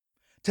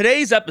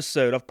Today's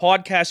episode of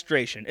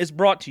Podcastration is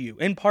brought to you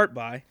in part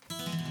by...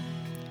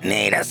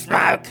 Need a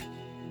smoke?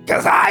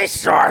 'Cause I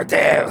sure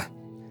do.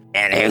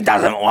 And who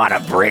doesn't want to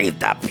breathe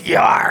the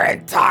pure,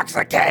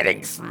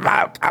 intoxicating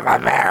smoke of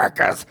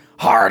America's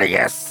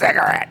hardiest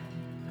cigarette?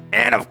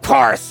 And of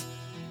course,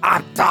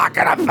 I'm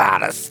talking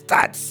about a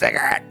stud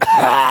cigarette.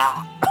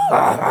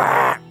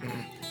 I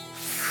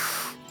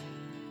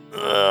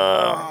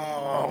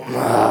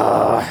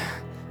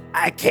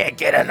can't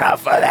get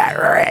enough of that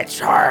rich,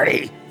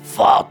 hearty,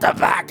 full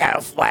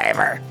tobacco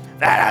flavor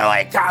that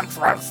only comes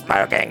from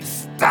smoking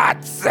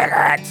stud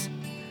cigarettes.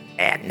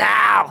 And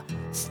now,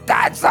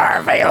 studs are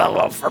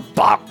available for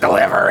bulk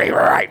delivery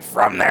right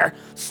from their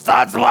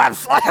Studs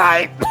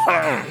website.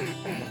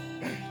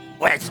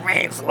 Which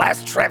means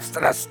less trips to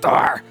the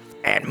store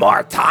and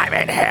more time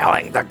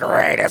inhaling the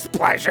greatest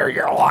pleasure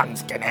your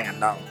lungs can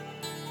handle.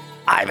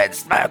 I've been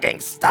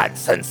smoking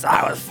Studs since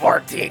I was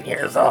 14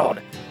 years old,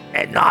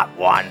 and not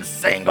one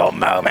single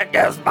moment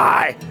goes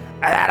by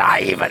that I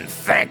even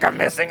think of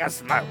missing a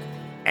smoke.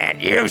 And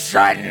you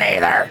shouldn't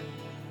either.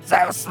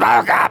 So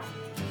smoke up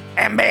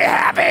and be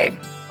happy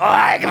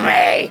like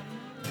me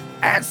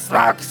and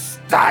smoke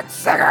stud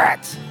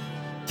cigarettes.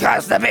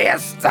 'Cause to be a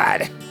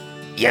stud,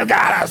 you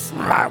gotta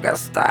smoke a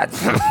stud.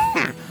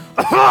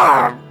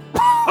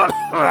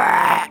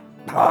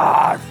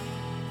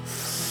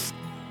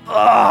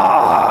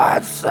 Oh,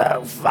 it's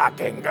so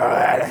fucking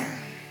good.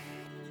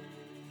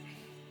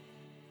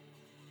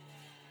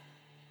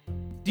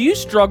 Do you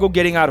struggle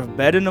getting out of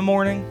bed in the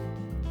morning?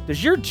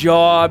 Does your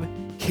job,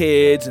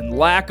 kids, and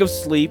lack of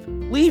sleep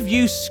leave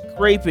you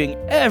scraping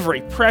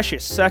every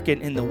precious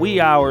second in the wee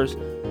hours,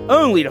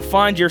 only to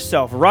find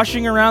yourself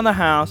rushing around the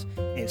house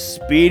and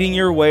speeding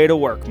your way to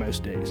work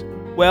most days?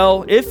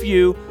 Well, if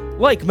you,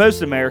 like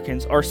most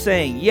Americans, are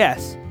saying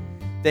yes,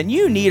 then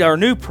you need our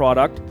new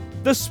product,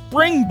 the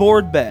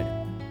Springboard Bed.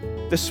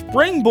 The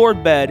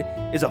Springboard Bed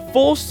is a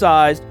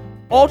full-sized,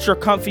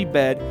 ultra-comfy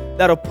bed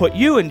that'll put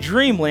you in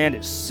dreamland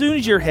as soon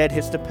as your head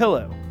hits the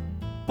pillow.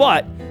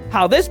 But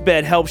how this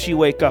bed helps you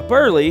wake up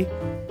early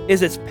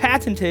is its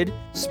patented,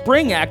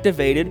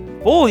 spring-activated,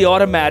 fully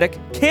automatic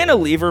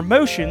cantilever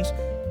motions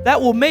that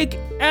will make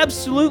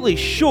absolutely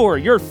sure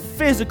you're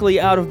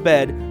physically out of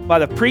bed by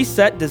the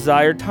preset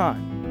desired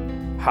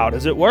time. How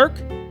does it work?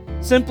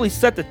 Simply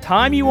set the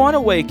time you want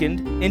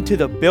awakened into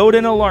the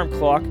built-in alarm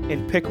clock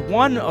and pick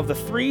one of the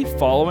 3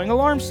 following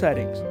alarm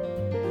settings.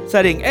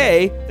 Setting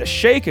A, the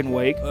shake and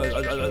wake,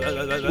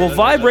 will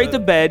vibrate the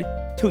bed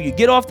till you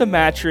get off the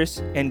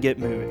mattress and get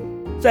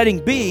moving. Setting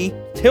B,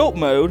 tilt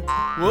mode,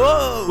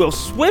 will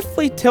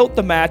swiftly tilt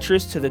the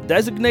mattress to the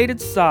designated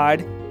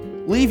side,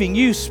 leaving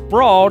you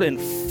sprawled and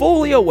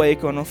fully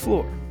awake on the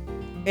floor.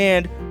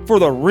 And for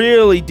the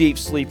really deep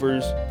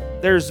sleepers,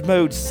 there's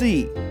mode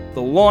C,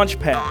 the launch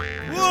pad.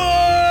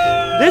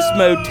 This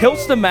mode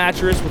tilts the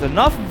mattress with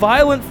enough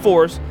violent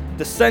force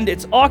to send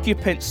its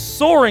occupant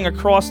soaring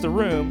across the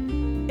room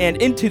and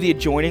into the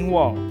adjoining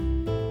wall.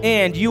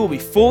 And you will be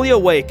fully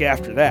awake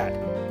after that.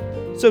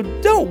 So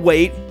don't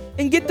wait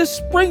and get the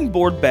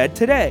Springboard Bed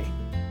today,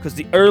 because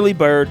the early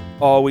bird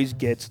always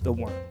gets the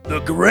worm. The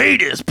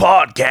greatest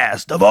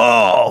podcast of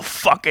all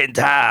fucking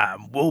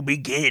time will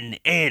begin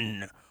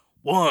in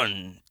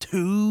 1,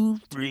 2,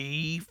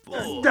 3, 4.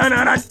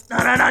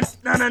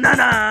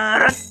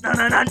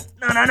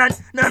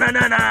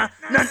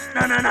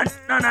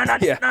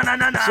 Yeah.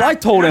 So I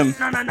told him,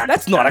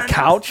 that's not a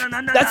couch,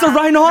 that's a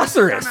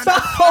rhinoceros.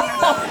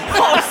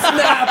 Oh,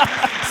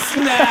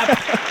 snap.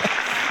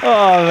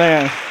 Oh,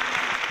 man.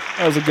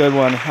 That was a good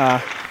one.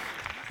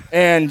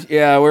 And,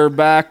 yeah, we're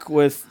back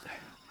with,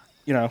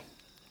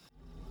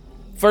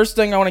 first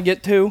thing I want to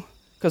get to,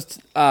 because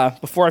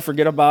before I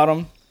forget about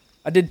them,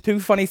 I did 2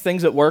 funny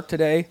things at work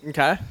today.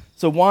 Okay.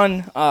 So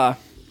one,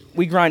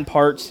 we grind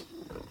parts.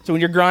 So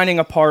when you're grinding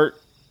a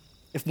part,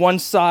 if one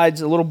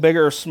side's a little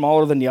bigger or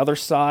smaller than the other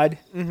side,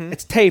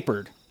 it's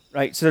tapered,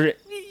 right? So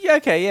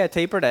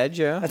tapered edge,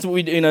 yeah. that's what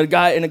we do. A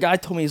guy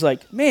told me, he's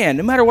like, man,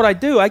 no matter what I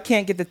do, I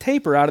can't get the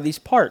taper out of these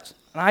parts.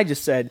 And I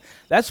just said,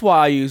 that's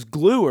why I use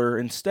gluer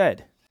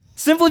instead.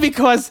 Simply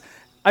because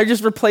I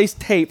just replaced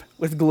tape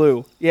with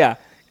glue. Yeah.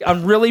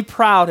 I'm really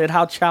proud at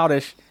how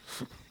childish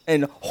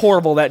and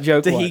horrible that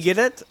joke was. Did he get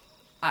it?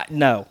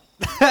 No.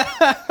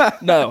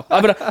 No.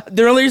 But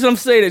the only reason I'm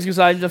saying it is because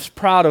I'm just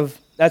proud of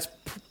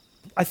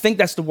I think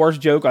that's the worst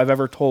joke I've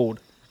ever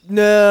told.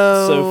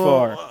 No. So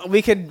far.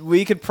 We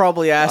could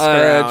probably ask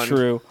around.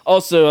 True.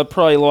 Also,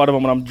 probably a lot of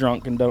them when I'm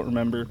drunk and don't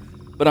remember.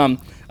 But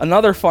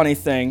another funny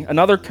thing,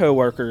 another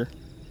coworker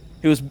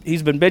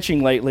he's been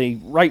bitching lately,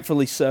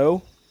 rightfully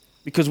so,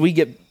 because we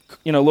get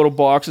little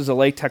boxes of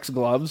latex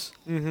gloves.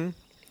 Mm-hmm.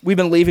 We've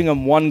been leaving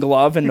him one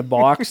glove in the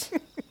box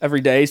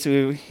every day,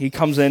 so he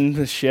comes in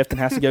his shift and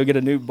has to go get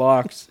a new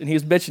box. And he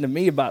was bitching to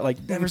me about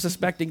never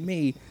suspecting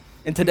me.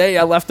 And today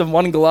I left him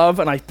one glove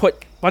and I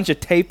put a bunch of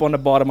tape on the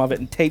bottom of it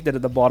and taped it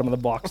at the bottom of the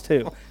box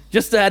too,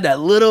 just to add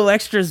that little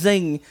extra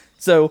zing.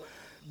 So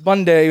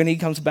Monday when he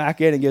comes back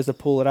in and goes to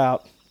pull it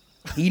out,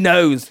 He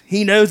knows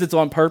it's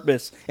on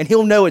purpose, and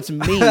he'll know it's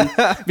me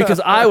because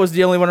I was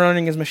the only one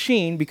running his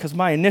machine because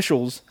my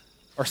initials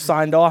are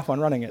signed off on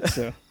running it.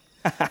 So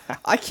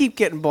I keep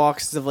getting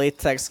boxes of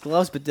latex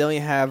gloves, but they only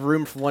have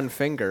room for one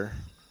finger.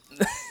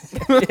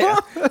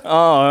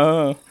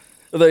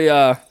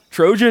 the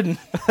Trojan.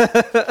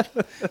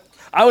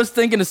 I was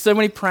thinking of so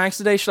many pranks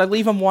today. Should I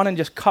leave him one and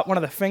just cut one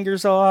of the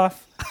fingers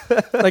off?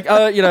 Like,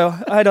 I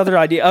had other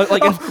ideas.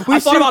 I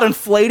thought about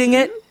inflating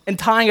it and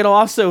tying it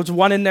off so it's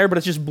one in there, but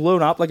it's just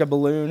blown up like a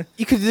balloon.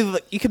 You could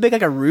make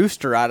like a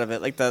rooster out of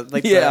it, I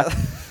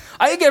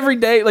think every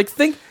day,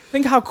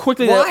 think how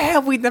quickly. Why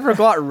have we never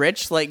got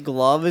Rich like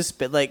gloves,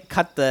 but like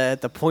cut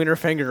the pointer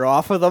finger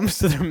off of them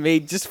so they're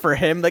made just for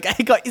him? Like,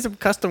 I got you some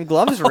custom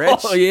gloves,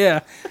 Rich. Oh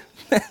yeah,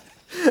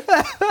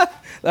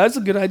 that's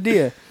a good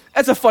idea.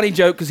 That's a funny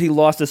joke because he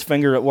lost his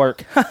finger at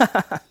work.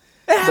 It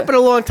happened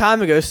a long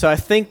time ago, so I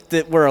think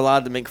that we're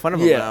allowed to make fun of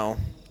him now.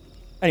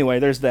 Anyway,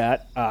 there's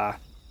that.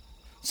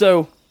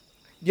 So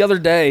the other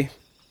day,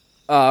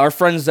 our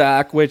friend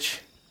Zach,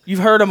 which you've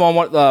heard him on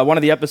one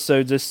of the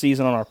episodes this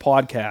season on our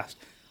podcast,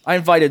 I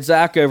invited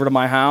Zach over to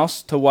my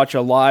house to watch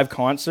a live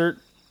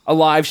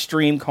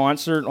stream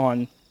concert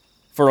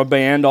for a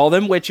band, All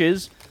Them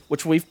Witches,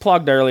 which we've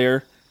plugged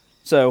earlier.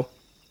 So,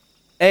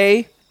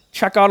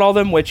 check out All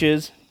Them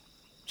Witches.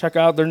 Check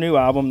out their new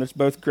album. That's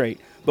both great.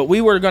 But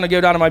we were going to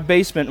go down to my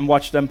basement and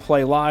watch them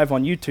play live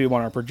on YouTube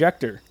on our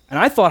projector. And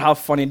I thought how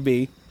funny it'd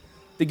be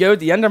to go at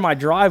the end of my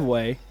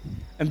driveway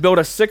and build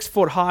a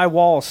 6-foot-high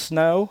wall of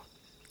snow,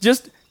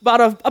 just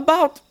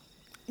about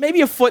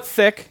maybe a foot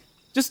thick.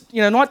 Just,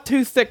 not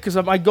too thick, because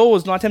my goal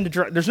was not him to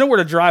drive. There's nowhere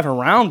to drive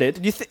around it.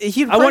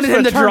 I wanted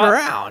him to turn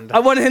around. I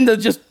wanted him to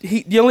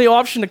the only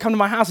option to come to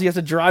my house, he has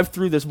to drive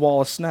through this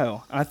wall of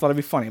snow. And I thought it'd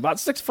be funny.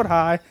 About 6 foot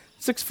high,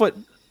 6 foot,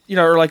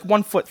 or like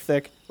 1 foot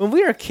thick. When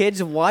we were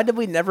kids, why did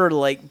we never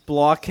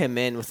block him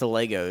in with the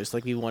Legos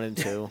like we wanted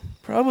to?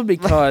 Probably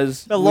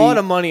because a lot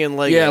of money in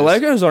Legos. Yeah,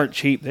 Legos aren't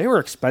cheap. They were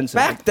expensive.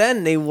 Back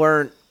then, they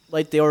weren't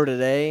like they are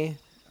today.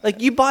 Like,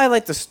 you buy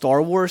the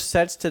Star Wars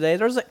sets today,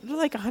 they're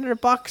like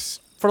 $100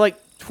 for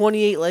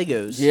 28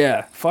 Legos.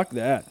 Yeah, fuck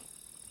that.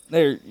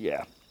 And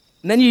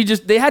then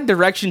they had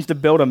directions to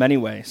build them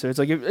anyway, so it's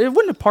like it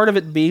wouldn't a part of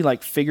it be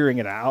figuring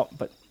it out,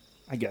 but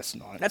I guess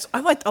not.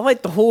 I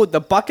like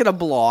the bucket of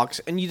blocks,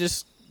 and you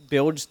just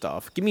build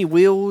stuff. Give me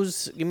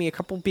wheels, give me a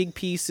couple big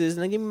pieces,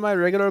 and then give me my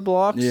regular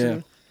blocks. Yeah.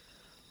 And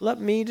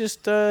let me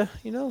just let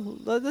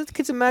the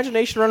kid's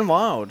imagination run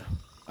wild.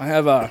 I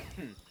have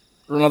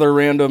another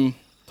random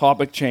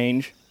topic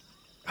change.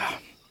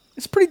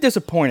 It's pretty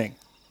disappointing.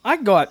 I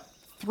got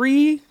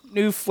 3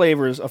 new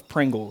flavors of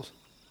Pringles.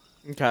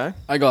 Okay.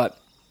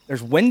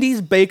 There's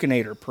Wendy's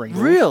Baconator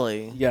Pringles.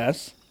 Really?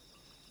 Yes.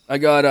 I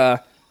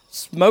got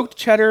smoked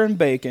cheddar and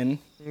bacon.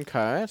 Okay,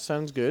 that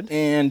sounds good.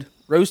 And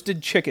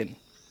roasted chicken.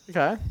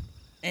 Okay.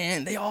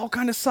 And they all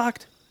kind of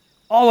sucked.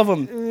 All of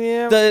them.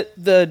 Yeah.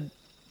 The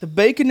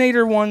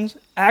Baconator ones,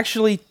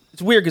 actually,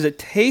 it's weird because it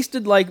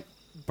tasted like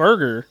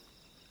burger,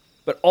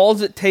 but all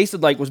it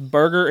tasted like was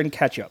burger and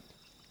ketchup,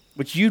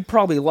 which you'd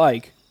probably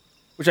like,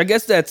 which I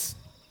guess that's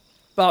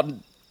about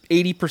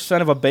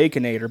 80% of a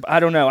Baconator, but I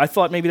don't know. I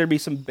thought maybe there'd be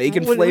some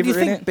bacon flavor in it.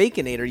 When you think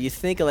Baconator, you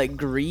think of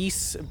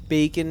grease,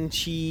 bacon,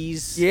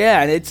 cheese.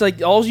 Yeah, and it's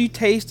all you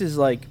taste is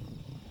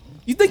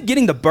you think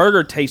getting the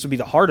burger taste would be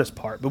the hardest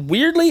part, but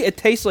weirdly, it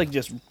tastes like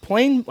just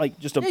plain,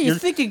 you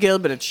think you get a little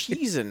bit of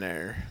cheese in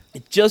there.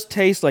 It just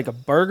tastes like a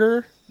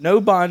burger, no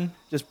bun,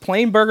 just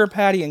plain burger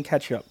patty and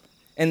ketchup.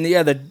 And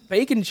the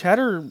bacon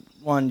cheddar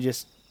one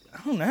just,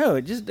 I don't know,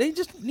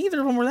 neither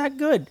of them were that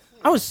good.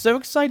 I was so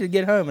excited to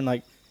get home and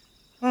I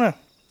don't know,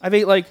 I've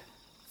ate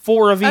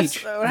 4 of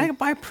each. When I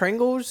buy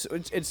Pringles,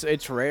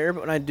 it's rare,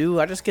 but when I do,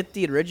 I just get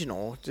the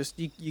original. Just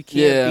you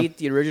can't beat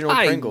the original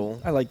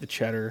Pringle. I like the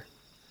cheddar.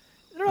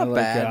 They're not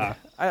bad.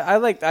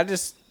 I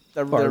just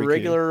the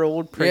regular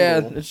old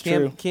Pringle. Yeah, it's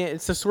true.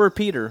 It's a sore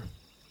Peter.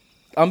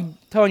 I'm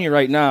telling you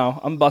right now,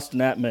 I'm busting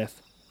that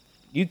myth.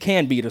 You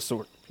can beat a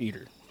sore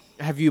Peter.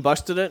 Have you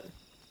busted it?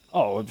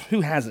 Oh, who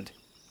hasn't?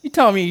 You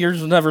tell me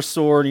yours was never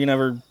sore and you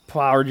never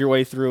plowed your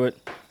way through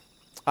it.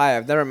 I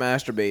have never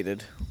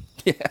masturbated.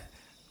 Yeah.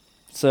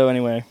 So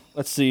anyway,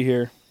 let's see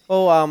here.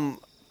 Well,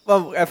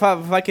 if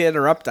I could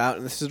interrupt that,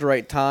 and this is the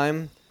right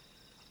time.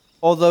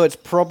 Although it's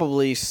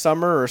probably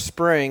summer or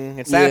spring,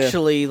 it's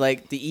actually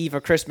the eve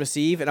of Christmas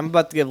Eve, and I'm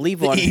about to give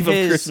Levon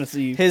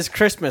his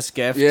Christmas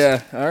gift.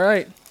 Yeah. All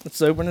right. Let's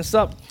open this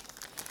up.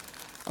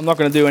 I'm not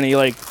gonna do any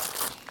I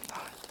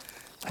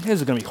think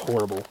this is gonna be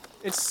horrible.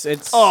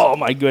 It's. Oh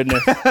my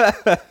goodness.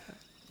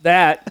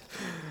 That.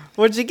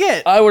 What'd you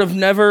get? I would have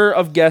never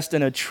have guessed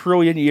in a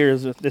trillion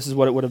years if this is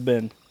what it would have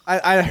been.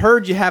 I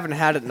heard you haven't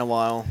had it in a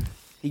while.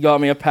 He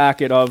got me a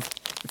packet of,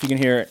 if you can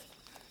hear it,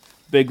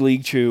 Big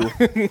League Chew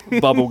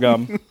bubble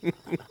gum.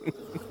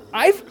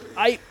 I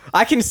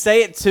can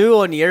say it too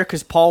on the air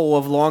because Paul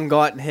will have long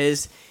gotten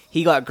his.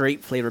 He got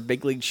grape flavor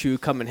Big League Chew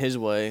coming his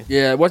way.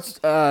 Yeah, what's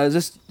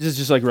is this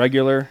just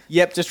regular?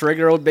 Yep, just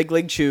regular old Big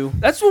League Chew.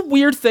 That's the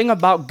weird thing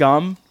about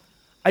gum.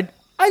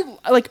 I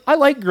I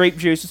like grape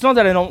juice. It's not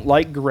that I don't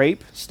like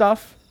grape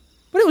stuff,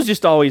 but it was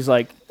just always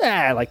like,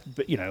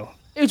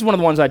 it was one of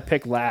the ones I'd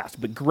pick last.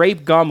 But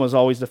grape gum was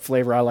always the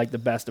flavor I liked the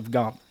best of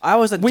gum. I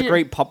always like the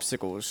grape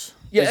popsicles.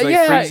 Yeah, like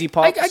Freezy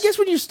Pops. I guess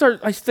when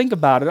I think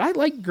about it, I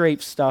like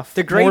grape stuff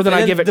the grape, more than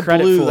I give it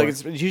credit blue, for. Like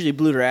it's usually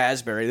blue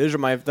raspberry. Those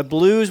are the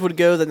blues would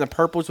go, then the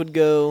purples would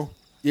go.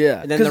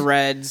 Yeah, and then the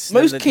reds.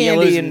 Most the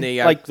candy and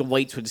the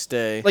whites would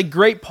stay. Like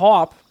grape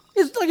pop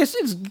is like I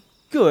said, it's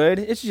good.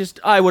 It's just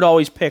I would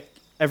always pick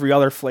every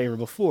other flavor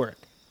before it.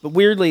 But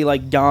weirdly,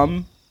 like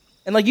gum,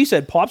 and like you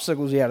said,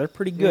 popsicles, yeah, they're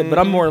pretty good. But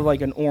I'm more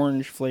like an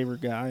orange flavor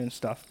guy and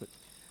stuff. But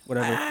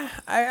whatever.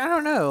 I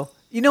don't know.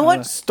 You know what?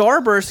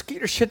 Starburst, get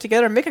your shit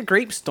together. Make a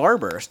grape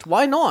Starburst.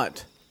 Why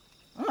not?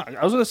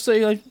 I was gonna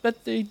say I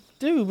bet they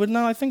do, but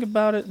now I think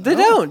about it, they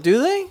don't.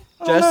 Do they?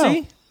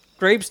 Jesse, know.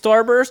 Grape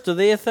Starburst, are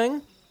they a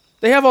thing?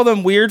 They have all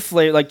them weird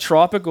flavor, like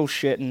tropical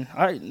shit, and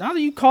now that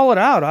you call it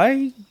out,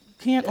 I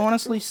can't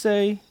honestly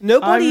say.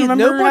 Nobody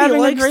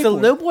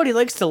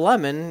likes the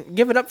lemon.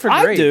 Give it up for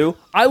grape. I do.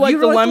 I like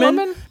the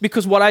lemon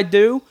because what I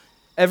do,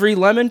 every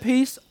lemon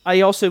piece,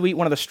 I also eat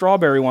one of the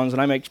strawberry ones,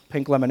 and I make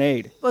pink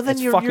lemonade. Well, then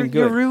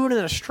you're ruining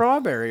a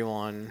strawberry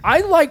one.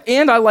 I like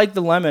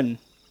the lemon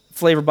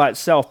flavor by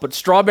itself, but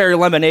strawberry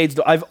lemonades,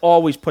 I've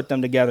always put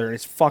them together, and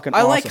it's fucking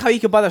awesome. I like how you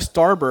can buy the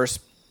Starburst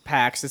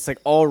packs. It's like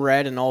all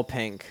red and all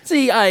pink.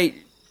 See, I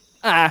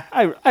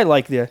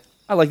like the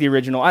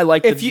original. I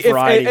like the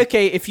variety.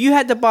 If you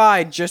had to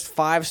buy just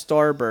 5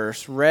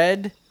 Starbursts,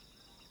 red,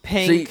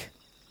 pink,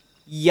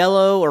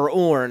 yellow, or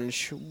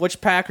orange,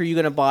 which pack are you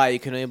gonna buy? You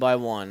can only buy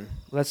one.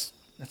 That's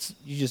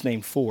you just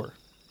named 4.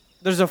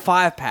 There's a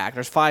 5-pack.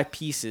 There's 5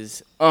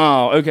 pieces.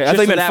 Oh, okay. I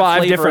thought you meant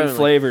 5 different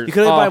flavors. You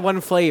can only buy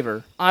one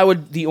flavor. I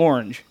would the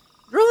orange.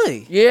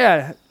 Really?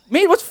 Yeah.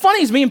 What's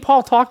funny is me and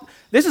Paul talked.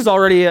 This is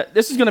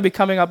going to be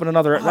coming up in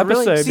another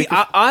episode. Really? See,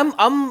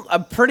 I'm a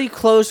pretty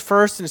close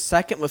first and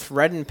second with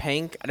red and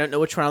pink. I don't know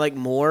which one I like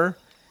more.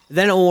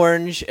 Then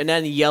orange, and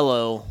then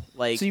yellow.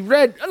 Like see,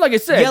 red. Like I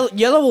said,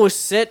 yellow will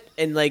sit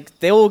and like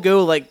they will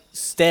go like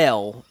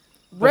stale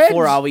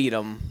before I'll eat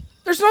them.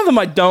 There's none of them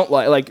I don't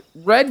like. Like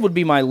red would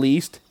be my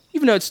least,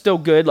 even though it's still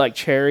good. Like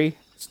cherry,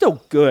 it's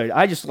still good.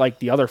 I just like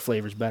the other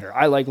flavors better.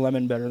 I like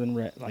lemon better than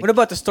red. Like, what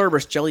about the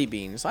Starburst jelly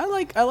beans? I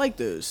like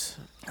those.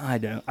 I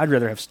don't. I'd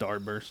rather have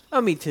Starburst. Oh,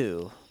 me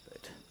too.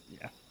 But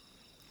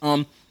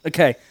yeah.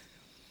 Okay.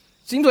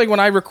 Seems like when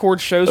I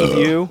record shows with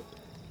you,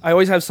 I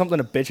always have something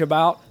to bitch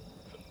about,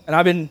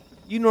 and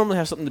You normally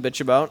have something to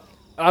bitch about.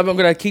 I'm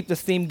gonna keep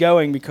this theme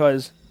going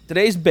because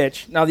today's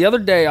bitch. Now, the other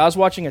day I was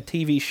watching a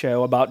TV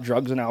show about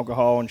drugs and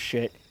alcohol and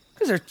shit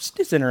because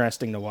it's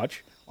interesting to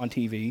watch on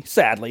TV.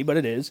 Sadly, but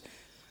it is.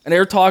 And they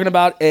were talking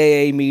about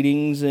AA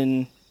meetings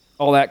and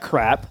all that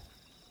crap,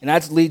 and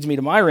that leads me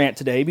to my rant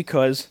today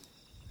because.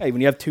 Hey, when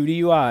you have 2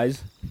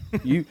 DUIs,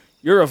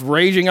 you're a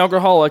raging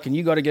alcoholic and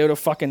you got to go to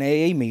fucking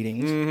AA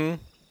meetings.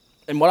 Mm-hmm.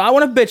 And what I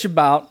want to bitch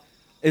about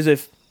is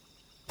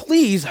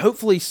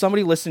hopefully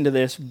somebody listening to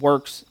this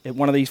works at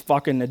one of these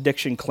fucking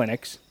addiction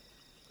clinics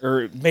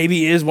or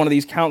maybe is one of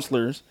these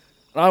counselors.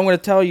 And I'm going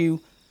to tell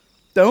you,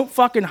 don't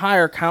fucking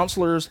hire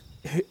counselors,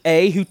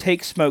 A, who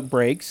take smoke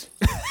breaks,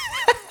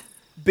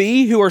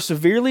 B, who are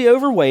severely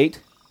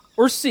overweight,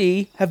 or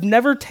C, have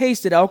never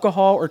tasted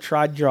alcohol or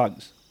tried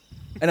drugs.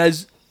 And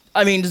does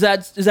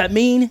that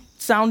mean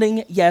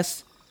sounding?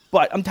 Yes.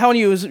 But I'm telling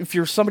you, if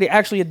you're somebody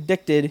actually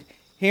addicted,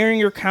 hearing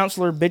your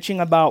counselor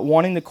bitching about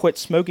wanting to quit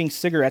smoking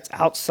cigarettes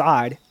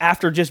outside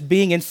after just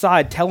being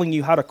inside telling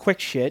you how to quit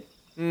shit,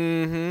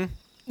 it's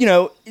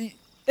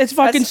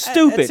fucking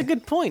stupid. That's a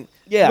good point.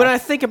 Yeah. When I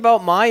think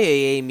about my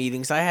AA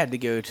meetings I had to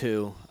go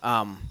to,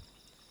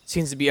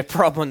 seems to be a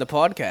problem in the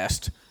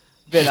podcast.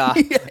 But,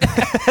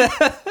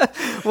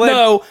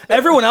 no,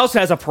 everyone else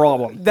has a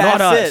problem. That's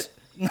not us.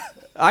 it.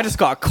 I just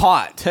got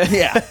caught.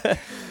 Yeah.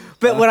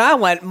 But when I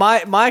went,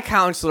 my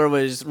counselor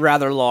was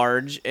rather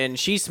large, and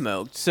she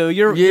smoked. So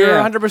you're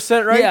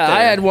 100% right. Yeah, there.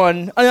 I had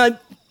one.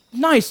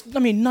 Nice. I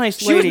mean,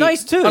 nice lady. She was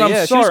nice too. And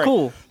yeah, she was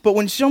cool. But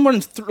when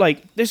someone's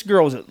this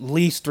girl is at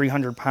least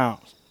 300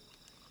 pounds,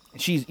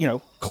 and she's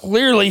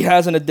clearly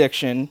has an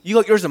addiction. You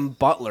got yours in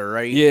Butler,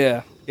 right?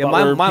 Yeah. Yeah,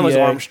 mine was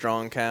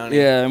Armstrong County.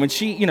 Yeah, I mean,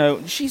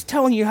 she's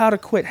telling you how to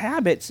quit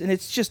habits, and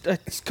it's just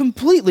it's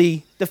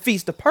completely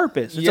defeats the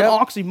purpose. It's an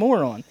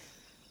oxymoron.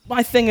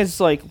 My thing is,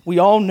 we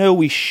all know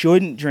we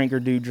shouldn't drink or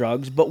do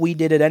drugs, but we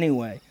did it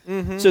anyway.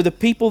 Mm-hmm. So the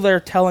people that are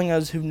telling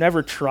us who've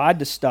never tried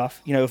the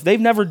stuff, if they've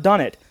never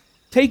done it,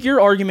 take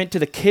your argument to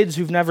the kids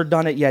who've never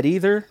done it yet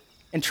either,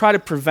 and try to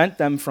prevent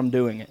them from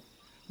doing it.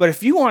 But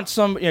if you want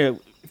if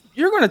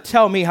you're going to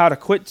tell me how to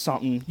quit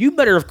something, you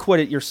better have quit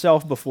it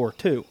yourself before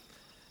too.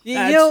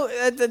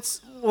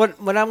 That's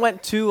when I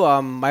went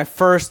to my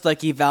first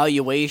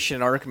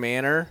evaluation at Ark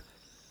Manor.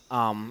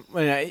 When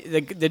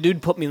the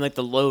dude put me in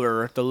the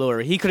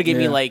lower. He could have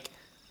given me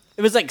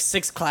it was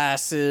 6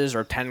 classes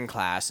or 10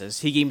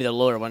 classes. He gave me the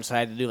lower one, so I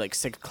had to do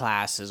 6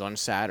 classes on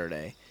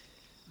Saturday.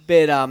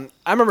 But I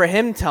remember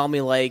him telling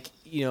me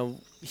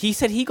he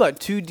said he got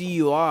 2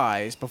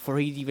 DUIs before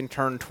he even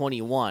turned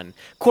 21.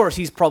 Of course,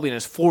 he's probably in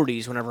his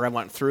 40s whenever I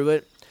went through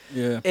it.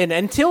 Yeah. And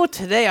until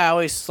today, I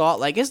always thought,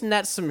 like, isn't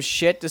that some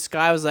shit? This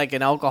guy was like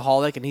an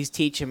alcoholic and he's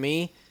teaching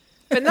me.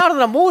 But now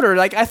that I'm older,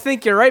 like, I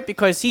think you're right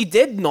because he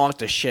did knock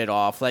the shit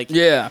off. Like,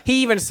 Yeah.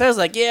 he even says,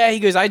 like, yeah, he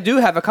goes, I do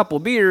have a couple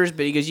beers,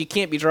 but he goes, you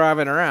can't be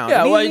driving around.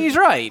 Yeah, And well, he's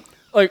right.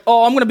 Like,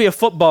 oh, I'm going to be a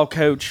football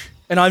coach,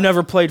 and I've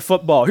never played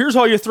football. Here's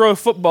how you throw a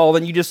football,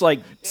 then you just, like,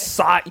 you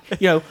just I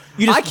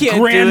can't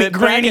do it, but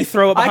granny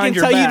throw it behind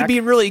your back. I can tell you to be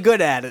really good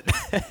at it.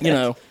 You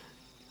know,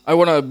 I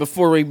want to,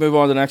 before we move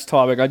on to the next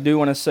topic, I do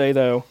want to say,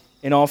 though,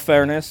 in all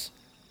fairness,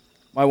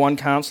 my one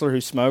counselor who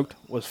smoked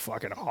was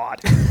fucking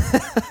hot.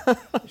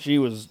 She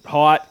was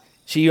hot.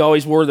 She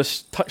always wore the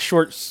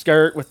short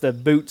skirt with the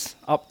boots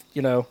up,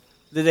 you know.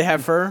 Did they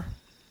have fur?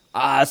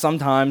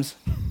 Sometimes.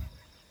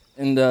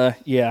 And,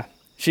 yeah,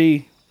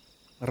 she...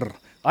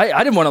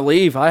 I didn't want to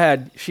leave.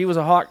 She was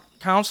a hot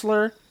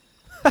counselor.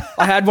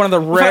 I had one of the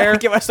rare...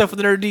 get myself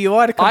another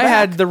DUI to come I back.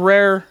 had the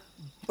rare,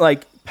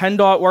 like,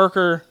 PennDOT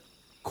worker,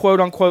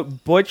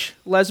 quote-unquote, butch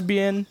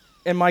lesbian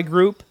in my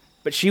group,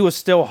 but she was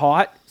still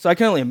hot. So I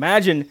can only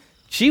imagine...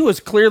 She was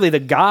clearly the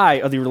guy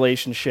of the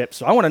relationship,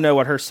 so I want to know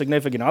what her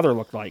significant other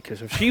looked like,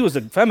 because if she was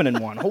a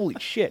feminine one, holy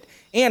shit.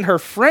 And her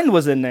friend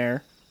was in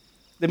there.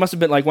 They must have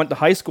been, like, went to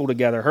high school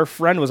together. Her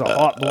friend was a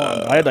hot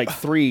blonde. I had, like,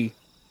 3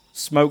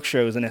 smoke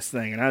shows in this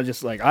thing, and I was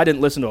just like, I didn't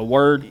listen to a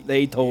word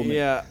they told me.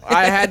 Yeah,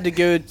 I had to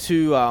go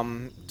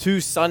to 2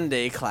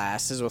 Sunday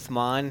classes with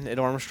mine at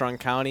Armstrong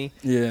County.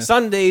 Yeah.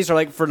 Sundays are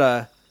like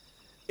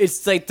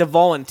it's like the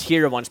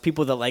volunteer ones,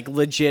 people that like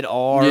legit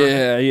are.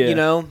 Yeah. You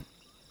know,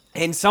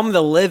 and some of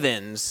the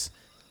live-ins,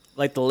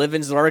 like the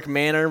live-ins at Arc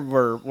Manor,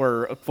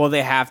 were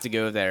they have to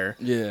go there.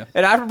 Yeah.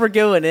 And I remember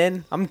going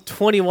in. I'm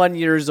 21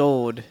 years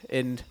old,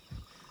 and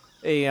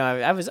you know,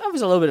 I was a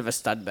little bit of a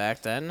stud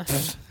back then.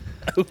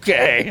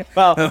 Okay.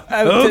 Well,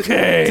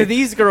 okay. To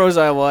these girls,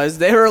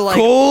 they were like,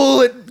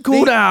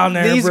 cool down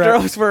there, These bro.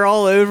 girls were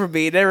all over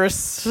me. They were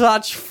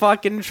such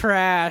fucking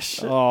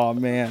trash. Oh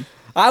man,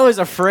 I was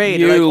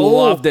afraid. you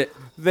loved it.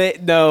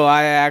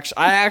 I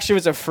actually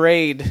was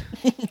afraid.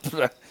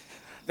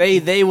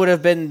 They would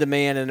have been the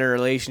man in their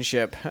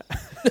relationship.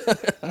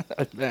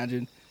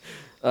 Imagine.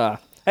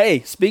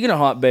 Hey, speaking of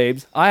hot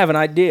babes, I have an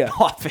idea.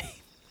 Hot babe.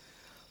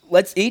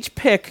 Let's each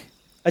pick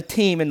a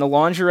team in the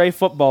lingerie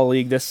football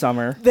league this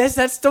summer.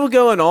 That's still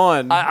going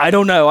on. I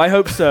don't know. I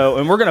hope so.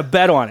 And we're going to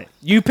bet on it.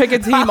 You pick a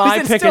team, I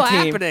pick a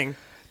team. Happening?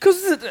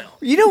 Because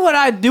you know what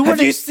I do?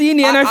 Have you seen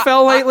the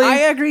NFL lately?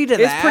 I agree to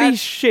that. It's pretty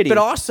shitty. But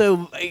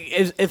also,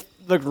 if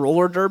the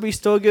roller derby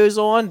still goes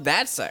on,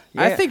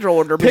 I think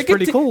roller derby is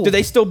pretty cool. Do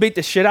they still beat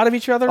the shit out of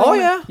each other? Oh,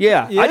 yeah.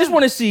 Yeah. I just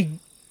want to see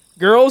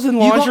girls in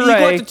lingerie. You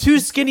got the 2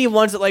 skinny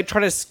ones that like try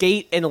to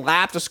skate and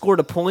lap to score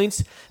the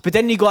points, but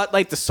then you got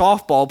like the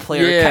softball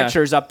player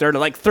catchers up there to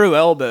like throw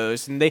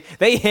elbows, and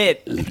they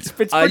hit. It's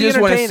pretty I just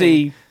want to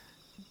see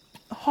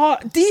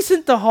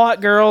decent to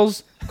hot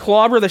girls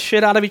clobber the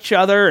shit out of each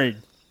other,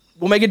 and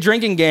we'll make a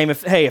drinking game.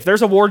 If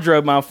there's a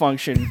wardrobe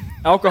malfunction,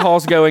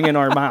 alcohol's going in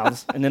our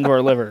mouths and into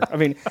our liver. I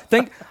mean,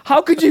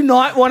 how could you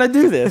not want to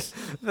do this?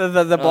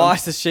 The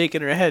boss is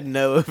shaking her head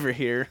no over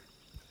here.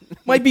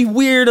 Might be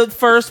weird at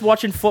first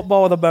watching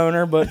football with a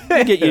boner, but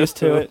you get used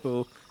to it.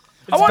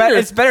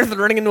 It's better than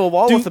running into a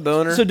wall with a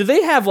boner. So do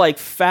they have like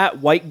fat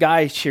white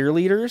guy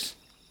cheerleaders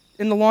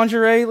in the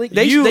lingerie league?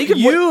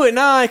 You and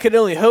I could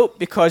only hope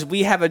because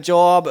we have a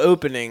job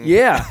opening.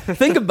 Yeah,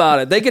 think about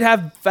it. They could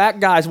have fat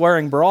guys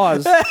wearing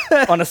bras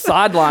on the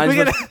sidelines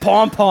with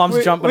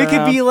pom-poms jumping around. We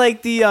could be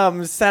like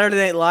the Saturday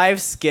Night Live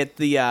skit,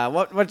 the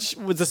what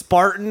was the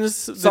Spartans,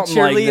 something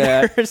the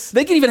cheerleaders. Like that.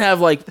 They could even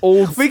have like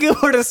old... We could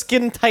wear the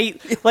skin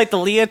tight, like the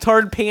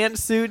leotard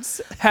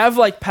pantsuits. Have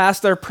like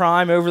past their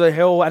prime over the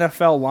hill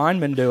NFL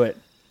linemen do it.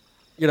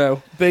 You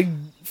know, big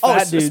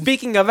fat dudes.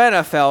 Speaking of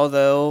NFL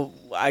though,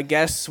 I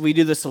guess we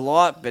do this a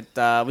lot, but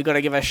we got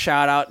to give a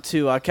shout out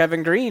to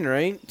Kevin Green,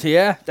 right?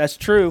 Yeah, that's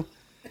true.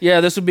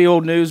 Yeah, this would be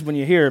old news when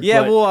you hear it.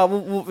 Yeah,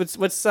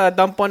 let's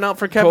dump one out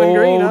for Kevin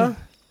Green, huh?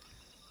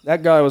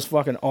 That guy was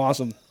fucking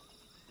awesome.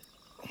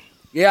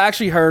 Yeah, I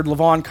actually heard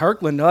Levon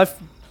Kirkland.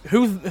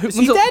 Is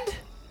he dead?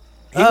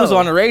 He was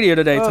on the radio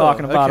today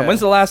talking about him. When's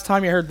the last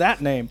time you heard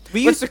that name?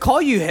 We used to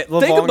call you Levon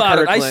Kirkland. Think about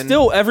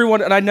it.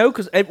 Everyone, and I know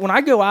because when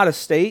I go out of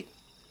state,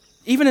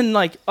 even in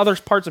like other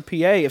parts of PA,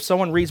 if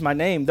someone reads my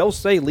name, they'll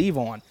say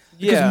Levon.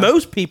 Because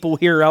most people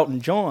hear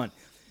Elton John.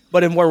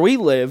 But in where we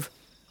live,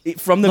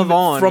 from the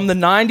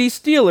 90s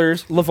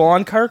Steelers,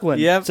 Levon Kirkland.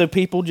 Yep. So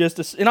people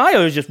just, and I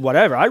always just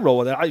whatever. I roll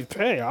with it. I'll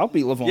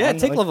be Levon. Yeah,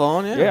 take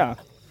Levon, Yeah.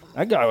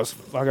 That guy was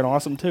fucking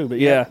awesome too. But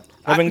yeah.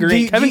 Kevin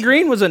Green. Kevin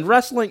Green was in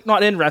wrestling,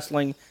 not in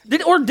wrestling.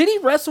 Did he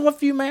wrestle a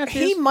few matches?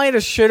 He might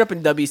have showed up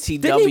in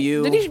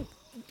WCW. Did he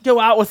go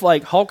out with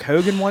like Hulk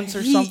Hogan once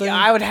or something?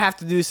 I would have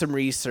to do some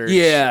research.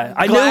 Yeah,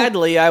 I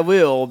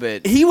will,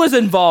 but he was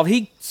involved.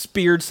 He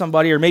speared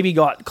somebody, or maybe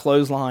got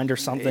clotheslined or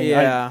something.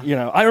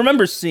 Yeah, I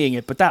remember seeing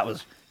it, but that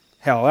was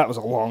a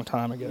long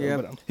time ago. Yeah.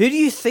 But, who do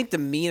you think the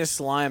meanest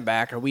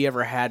linebacker we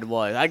ever had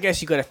was? I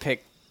guess you could have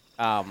picked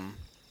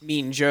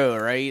Mean Joe,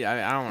 right?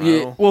 I don't know.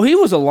 Yeah. Well, he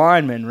was a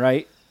lineman,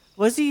 right?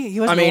 Was he? He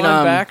was a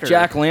linebacker.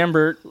 Jack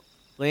Lambert.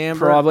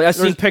 Probably. I've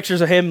seen pictures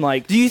of him.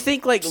 Like, do you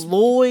think like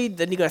Lloyd?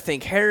 Then you got to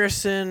think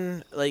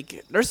Harrison.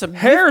 Like, there's some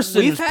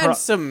Harrison. We've had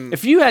some.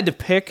 If you had to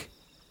pick,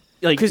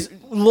 like, because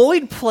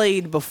Lloyd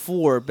played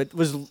before, but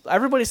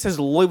everybody says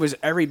Lloyd was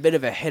every bit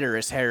of a hitter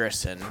as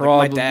Harrison. Probably.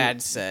 Like my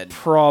dad said.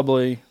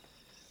 Probably.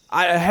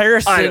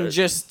 Harrison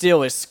just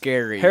still is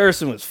scary.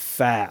 Harrison was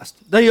fast.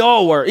 They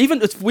all were.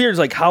 Even it's weird,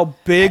 like how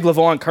big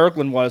LaVon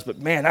Kirkland was, but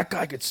man, that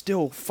guy could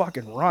still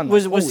fucking run.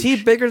 Was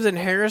he bigger than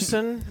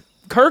Harrison?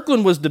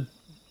 Kirkland was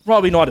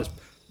probably not as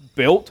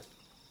built,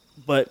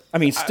 but I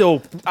mean,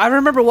 still. I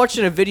remember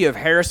watching a video of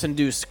Harrison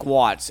do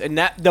squats, and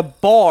the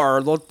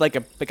bar looked like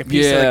a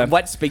piece of like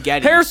wet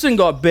spaghetti. Harrison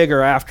got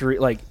bigger after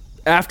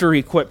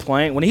he quit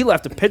playing. When he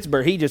left to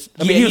Pittsburgh, he was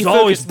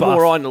always buff.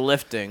 More on the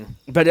lifting.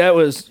 But that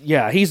was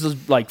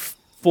he's like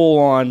full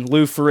on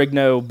Lou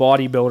Ferrigno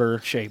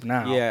bodybuilder shape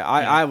now.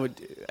 Yeah,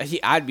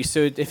 I'd be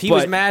so if he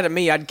was mad at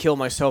me, I'd kill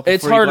myself.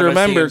 It's hard to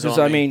remember because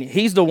I mean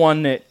he's the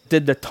one that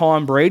did the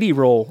Tom Brady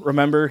roll.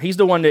 Remember, he's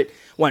the one that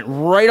went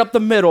right up the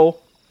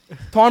middle.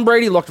 Tom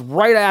Brady looked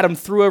right at him,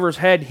 threw over his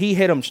head. He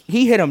hit him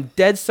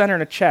dead center in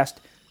the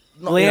chest.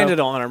 Landed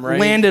on him, right?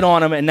 Landed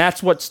on him, and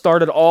that's what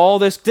started all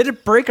this. Did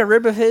it break a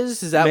rib of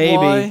his? Is that maybe?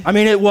 Why? I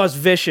mean, it was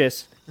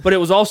vicious, but it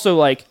was also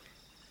like,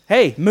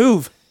 hey,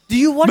 move.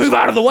 Move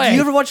out of the way. Do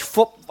you ever watch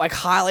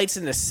highlights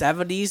in the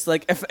 70s?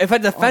 Like, if a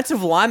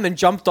defensive lineman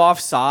jumped off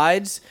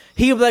sides,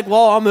 he'd be like,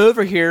 well, I'm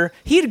over here.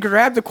 He'd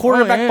grab the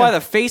quarterback by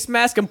the face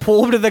mask and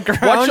pull him to the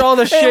ground. Watch all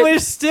the shit. It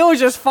was still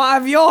just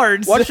 5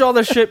 yards. Watch all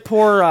the shit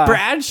poor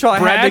Bradshaw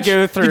had to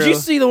go through. Did you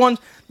see the one?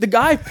 The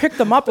guy picked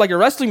him up like a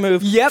wrestling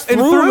move. Yep, and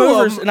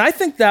threw him. And I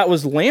think that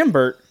was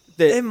Lambert.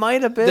 It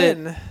might have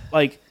been.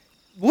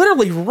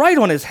 Literally right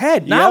on his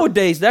head. Yep.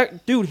 Nowadays,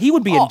 that dude, he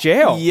would be in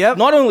jail. Yep.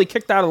 Not only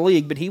kicked out of the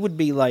league, but he would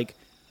be like,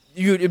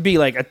 it'd be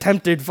like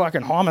attempted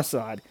fucking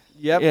homicide.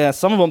 Yep. Yeah,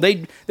 some of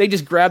them, they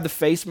just grabbed the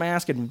face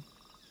mask and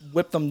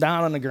whipped them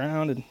down on the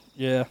ground. And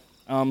yeah.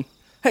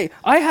 Hey,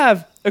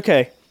 I'm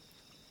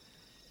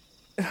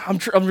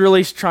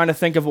really trying to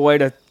think of a way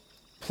to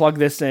plug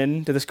this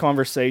in to this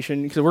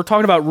conversation because we're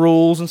talking about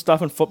rules and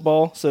stuff in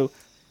football. So,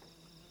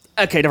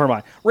 okay, never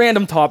mind.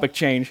 Random topic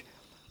change.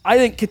 I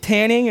think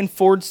Katanning and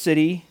Ford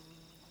City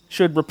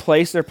should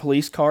replace their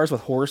police cars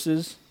with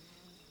horses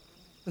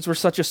since we're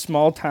such a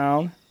small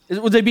town.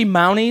 Would they be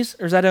Mounties,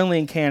 or is that only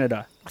in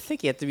Canada? I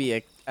think you have to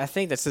be I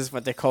think this is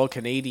what they call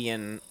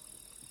Canadian.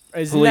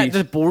 Isn't that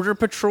the Border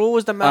Patrol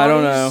was the Mounties? I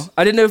don't know.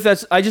 I didn't know if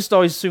that's. I just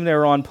always assumed they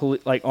were on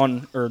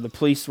the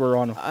police were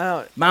on.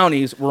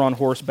 Mounties were on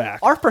horseback.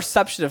 Our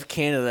perception of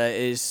Canada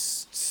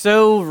is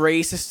so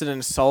racist and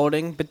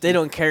insulting, but they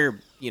don't care.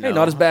 Hey,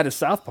 not as bad as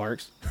South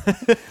Park's.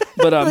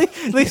 But at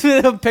least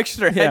they don't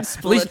picture their head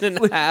split in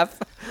half.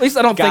 At least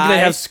I don't think they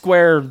have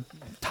square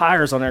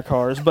tires on their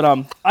cars.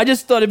 But I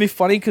just thought it'd be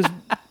funny because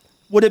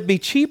would it be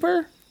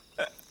cheaper?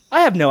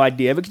 I have no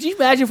idea. But could you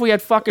imagine if we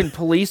had fucking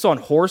police on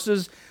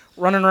horses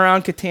running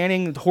around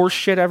Katanning, horse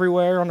shit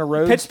everywhere on the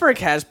roads? Pittsburgh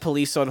has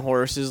police on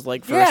horses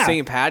like for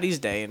St. Patty's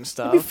Day and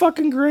stuff. It'd be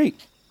fucking great.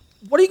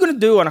 What are you gonna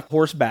do on a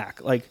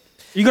horseback? Like,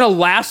 you gonna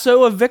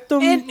lasso a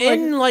victim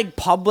in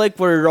public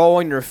where you're all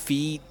on your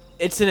feet?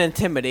 It's an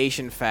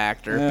intimidation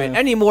factor. Yeah. But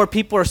anymore,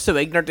 people are so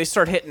ignorant they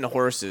start hitting the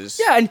horses.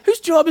 Yeah, and whose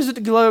job is it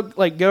to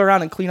go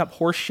around and clean up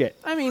horse shit?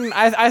 I mean,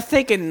 I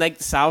think in the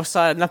South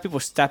Side, enough people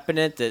step in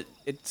it that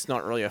it's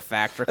not really a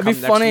factor. It'd be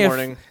funny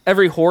if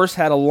every horse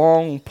had a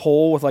long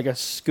pole with a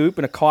scoop,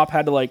 and a cop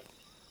had to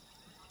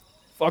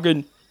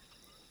fucking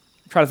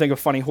try to think of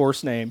a funny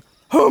horse name.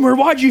 Homer,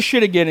 why'd you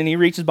shit again? And he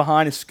reaches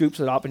behind and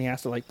scoops it up, and he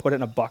has to put it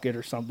in a bucket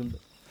or something.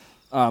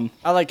 I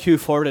like who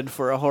farted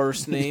for a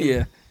horse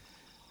name.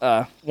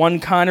 Yeah. One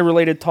kind of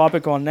related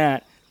topic on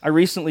that. I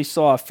recently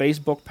saw a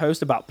Facebook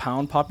post about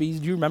pound puppies.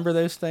 Do you remember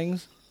those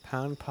things?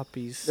 Pound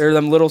puppies. They're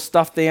them little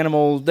stuffed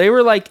animals. They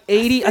were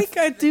 80. I think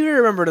I do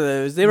remember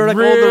those. They were all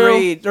the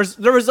rage.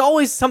 There was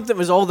always something that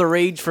was all the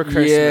rage for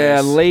Christmas.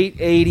 Yeah, late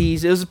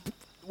 80s.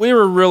 We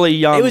were really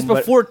young. It was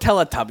before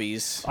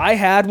Teletubbies. I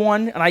had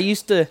one, and I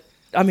used to.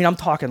 I mean, I'm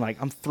talking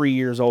I'm 3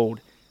 years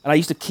old, and I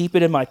used to keep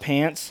it in my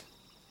pants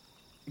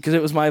because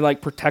it was my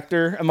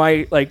protector. And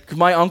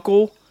my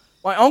uncle.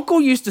 My uncle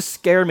used to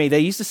scare me. They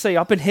used to say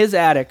up in his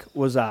attic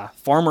was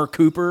Farmer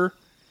Cooper.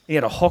 He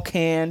had a hook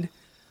hand.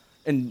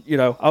 And,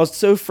 I was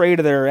so afraid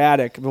of their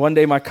attic. But one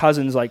day my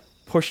cousins,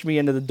 pushed me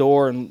into the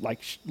door and,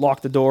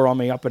 locked the door on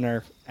me up in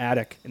their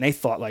attic. And they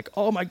thought,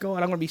 oh, my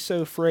God, I'm going to be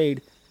so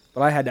afraid. But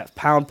I had that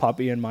pound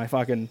puppy in my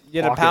fucking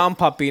You had pocket. A pound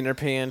puppy in their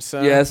pants,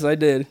 huh? Yes, I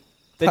did.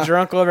 Did your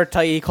uncle ever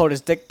tell you he called his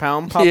dick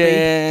pound puppy?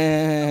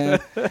 Yeah.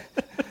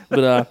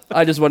 But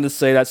I just wanted to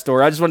say that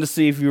story. I just wanted to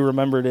see if you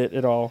remembered it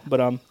at all.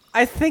 But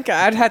I think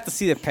I'd have to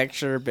see the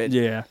picture, but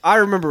yeah, I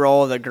remember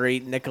all the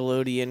great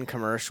Nickelodeon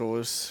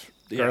commercials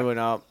growing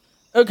up.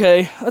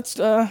 Okay, let's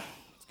go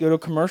to a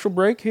commercial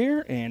break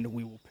here, and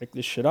we will pick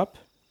this shit up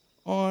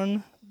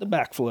on the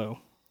backflow.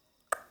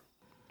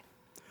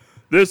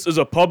 This is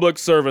a public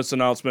service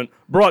announcement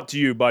brought to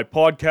you by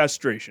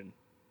Podcastration.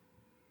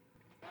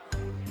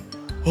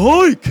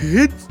 Hi,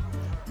 kids.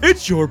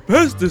 It's your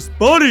bestest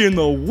buddy in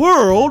the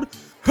world,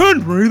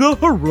 Henry the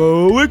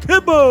Heroic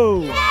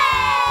Hippo. Yay!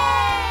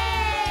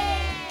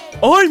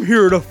 I'm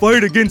here to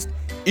fight against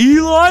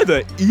Eli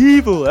the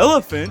Evil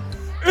Elephant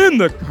and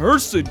the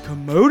cursed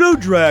Komodo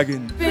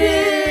Dragon.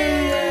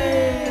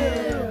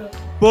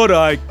 But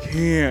I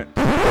can't,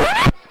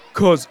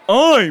 'cause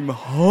I'm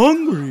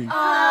hungry.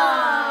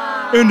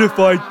 And if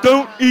I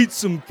don't eat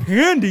some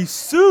candy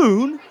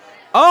soon,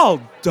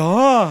 I'll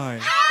die.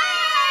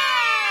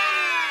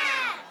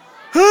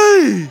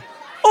 Hey,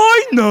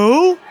 I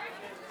know.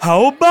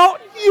 How about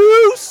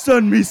you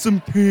send me some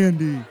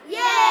candy?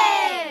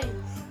 Yay!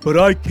 But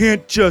I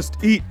can't just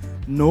eat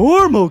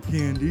normal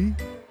candy.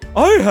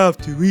 I have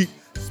to eat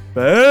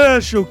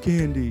special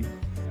candy,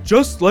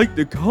 just like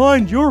the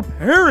kind your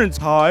parents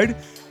hide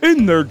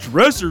in their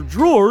dresser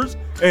drawers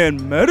and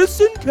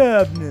medicine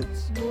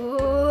cabinets.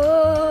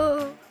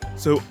 Whoa.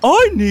 So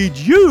I need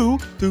you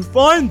to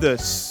find the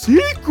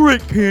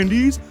secret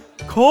candies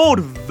called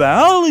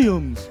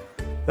Valiums.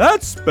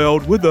 That's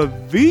spelled with a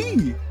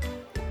V.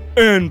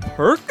 And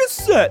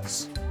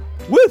Percocets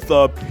with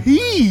a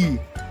P.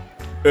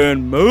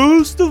 And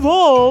most of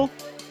all,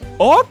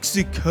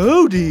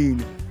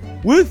 Oxycodone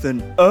with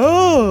an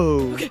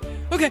O.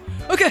 Okay.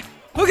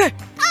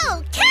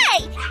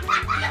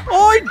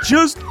 I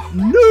just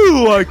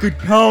knew I could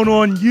count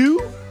on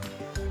you.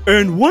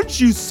 And once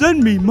you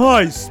send me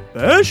my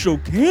special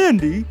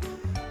candy,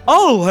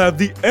 I'll have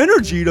the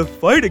energy to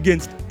fight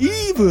against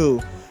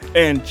evil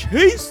and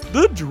chase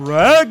the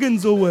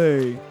dragons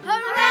away.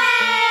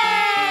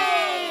 Hooray!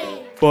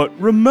 But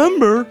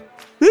remember,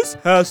 this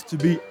has to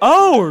be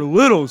our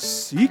little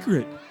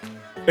secret.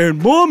 And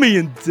Mommy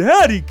and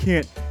Daddy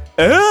can't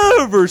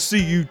ever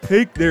see you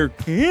take their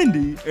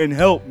candy and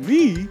help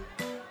me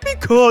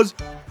because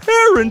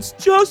parents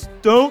just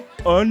don't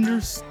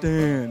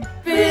understand.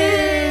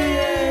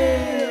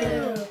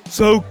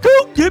 So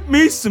go get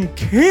me some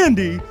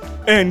candy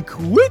and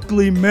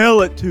quickly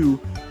mail it to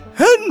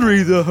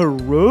Henry the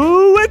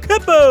Heroic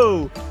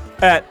Hippo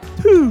at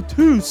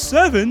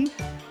 227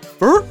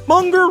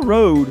 Furtmonger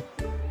Road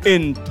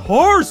in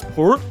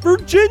Tarsport,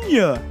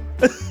 Virginia.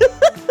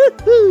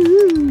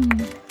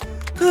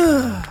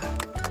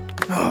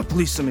 Oh,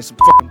 please send me some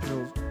fucking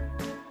pills.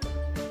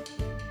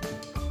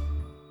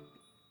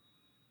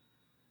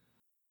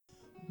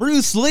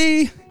 Bruce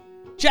Lee,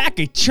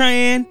 Jackie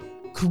Chan,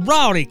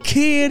 Karate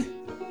Kid,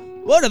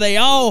 what do they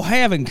all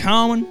have in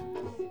common?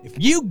 If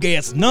you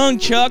guess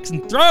nunchucks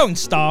and throwing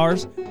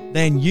stars,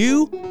 then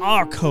you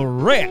are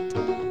correct.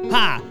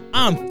 Hi,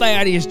 I'm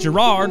Thaddeus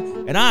Gerard,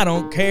 and I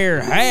don't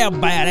care how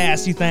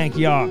badass you think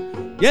you are.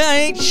 You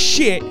ain't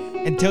shit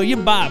until you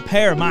buy a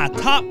pair of my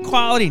top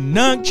quality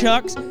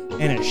nunchucks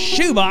and a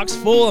shoebox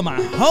full of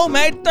my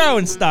homemade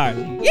throwing stars.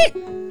 Yeah!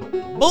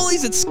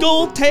 Bullies at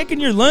school taking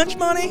your lunch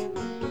money?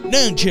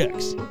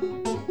 Nunchucks.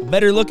 A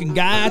better looking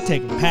guy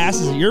taking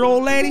passes at your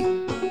old lady?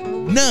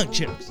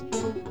 Nunchucks.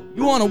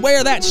 You want to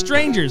wear that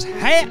stranger's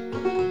hat?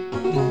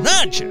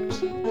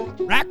 Nunchucks.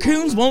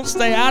 Raccoons won't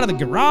stay out of the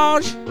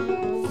garage?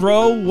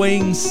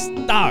 Throwing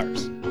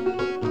stars.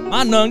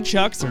 My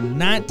nunchucks are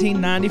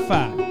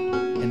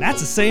 $19.95, and that's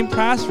the same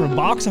price for a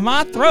box of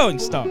my throwing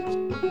stars.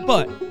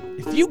 But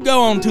if you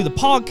go onto the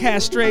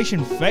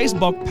Podcastration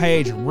Facebook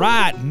page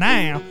right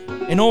now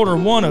and order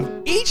one of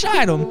each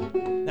item,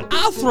 then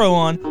I'll throw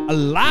on a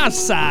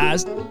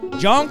life-sized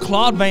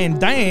Jean-Claude Van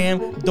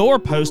Damme door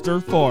poster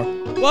for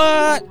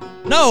what?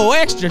 No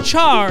extra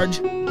charge.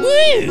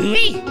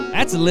 Woo-wee.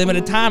 That's a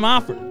limited time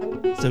offer.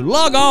 So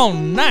log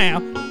on now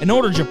and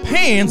order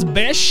Japan's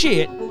best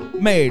shit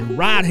made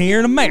right here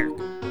in America.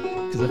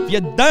 Because if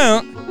you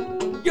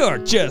don't, you're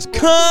just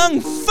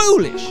kung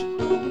foolish.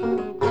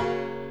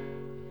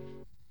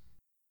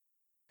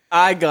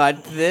 I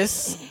got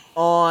this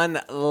on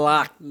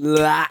lock.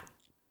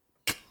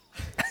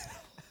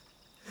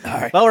 All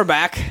right. Well, we're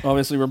back.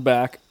 Obviously, we're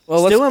back.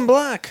 Well, Still in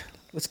black.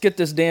 let's get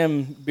this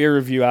damn beer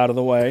review out of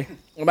the way.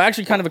 I'm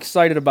actually kind of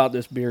excited about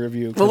this beer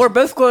review. Well, we're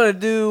both going to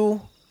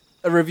do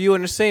a review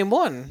on the same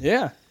one.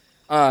 Yeah.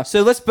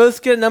 So let's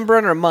both get a number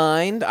in our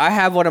mind. I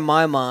have one in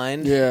my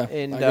mind. Yeah,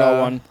 and I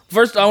got one.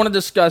 First, I want to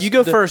discuss. You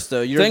go first,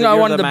 though. You're thing the, I you're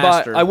wanted the to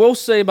master. buy. I will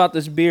say about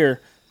this beer,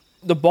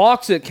 the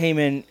box it came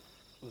in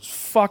was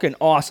fucking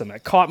awesome.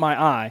 It caught my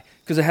eye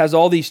because it has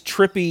all these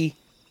trippy,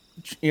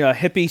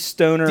 hippie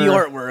stoner The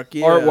artwork,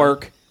 yeah.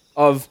 artwork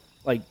of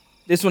like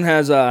this one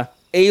has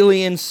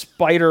alien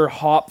spider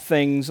hop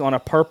things on a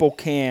purple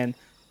can,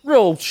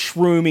 real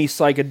shroomy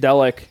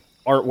psychedelic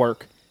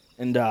artwork,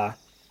 and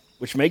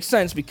which makes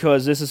sense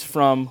because this is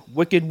from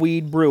Wicked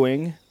Weed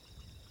Brewing.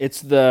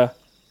 It's the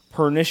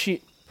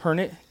pernicious?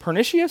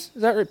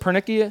 Is that right?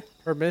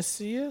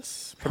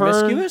 Pernicious?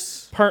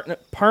 Promiscuous?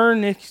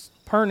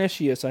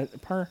 Pernicious.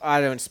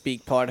 I don't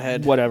speak,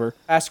 podhead. Whatever.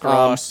 Ask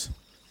Ross.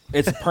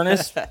 It's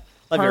Love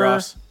you,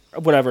 Ross.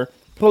 Whatever.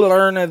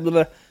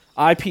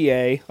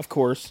 IPA, of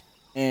course.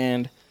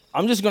 And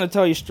I'm just going to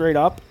tell you straight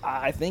up,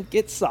 I think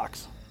it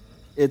sucks.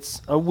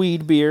 It's a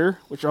weed beer,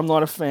 which I'm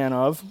not a fan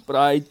of, but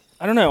I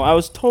I don't know. I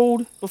was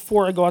told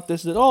before I got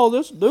this that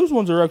those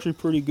ones are actually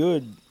pretty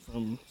good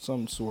from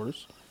some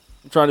source.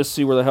 I'm trying to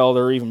see where the hell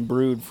they're even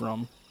brewed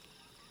from.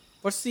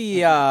 What's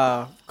the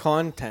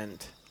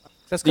content?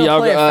 That's gonna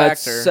play a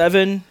It's factor.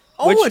 7.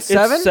 Oh, it's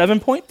 7?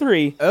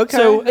 7.3. Okay.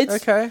 So it's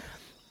okay.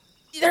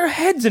 their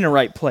head's in the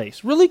right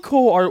place. Really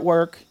cool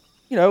artwork.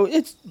 You know,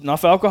 it's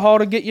enough alcohol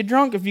to get you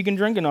drunk if you can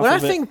drink enough When I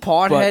of it. think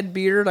pothead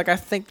beer, like I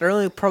think they're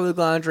only probably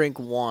gonna drink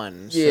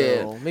one. Yeah.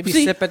 So maybe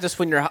See- sip at this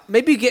when you're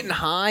maybe getting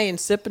high and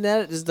sipping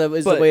at it is the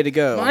way to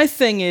go. My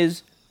thing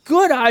is,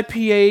 good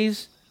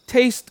IPAs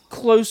taste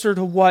closer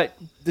to what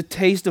the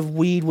taste of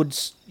weed would,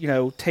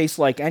 taste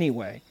like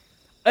anyway.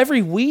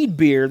 Every weed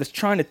beer that's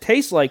trying to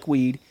taste like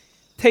weed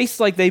tastes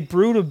like they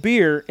brewed a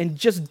beer and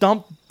just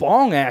dumped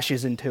bong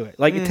ashes into it.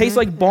 Like it tastes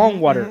like bong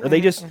water, or they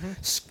just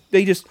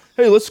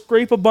hey, let's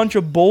scrape a bunch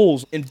of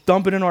bowls and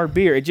dump it in our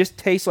beer. It just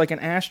tastes like an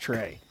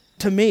ashtray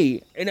to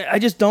me, and I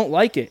just don't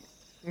like it.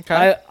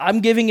 Okay. I'm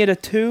giving it a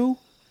 2.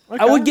 I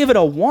Okay. would give it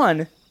a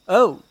 1.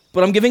 Oh.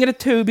 But I'm giving it a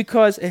 2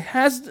 because it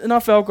has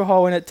enough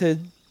alcohol in it to,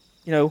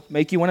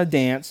 make you want to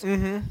dance.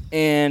 Mm-hmm.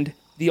 And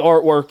the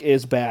artwork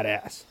is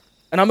badass.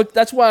 And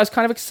that's why I was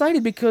kind of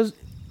excited because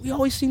we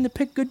always seem to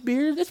pick good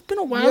beers. It's been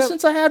a while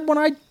since I had one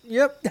I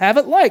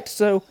haven't liked.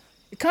 So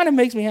it kind of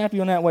makes me happy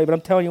on that way. But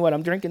I'm telling you what,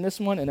 I'm drinking this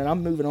one and then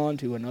I'm moving on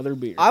to another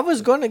beer. I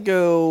was going to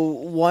go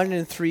 1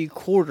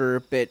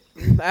 3/4, but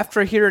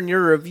after hearing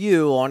your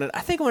review on it, I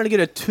think I'm going to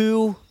get a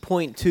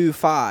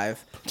 2.25.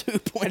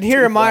 And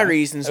here are my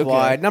reasons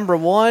why. Number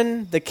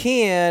 1, the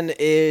can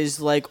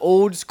is like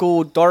old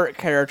school dark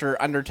character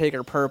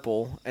Undertaker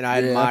purple, and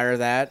I admire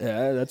that.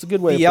 Yeah, that's a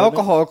good way The of putting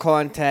alcohol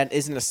content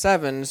is in the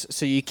 7s,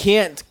 so you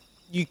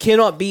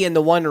cannot be in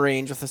the 1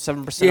 range with a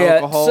 7% it. Yeah,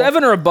 alcohol.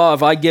 7 or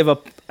above, I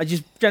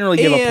just generally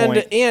give a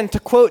point. And to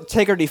quote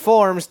Integrity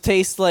Farms,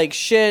 tastes like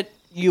shit,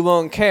 you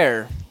won't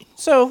care.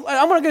 So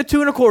I'm gonna go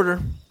 2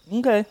 1/4.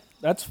 Okay,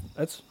 that's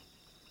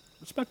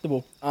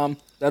respectable.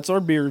 That's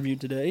our beer review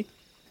today.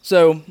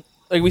 So,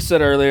 like we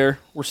said earlier,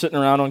 we're sitting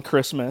around on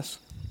Christmas,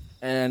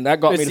 and that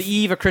got It's me the to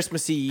eve of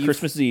Christmas Eve.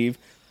 Christmas Eve,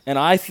 and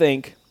I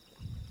think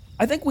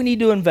we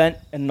need to invent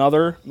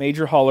another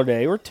major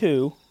holiday or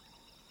 2,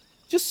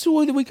 just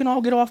so that we can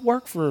all get off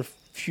work for a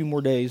few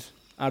more days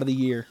out of the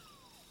year.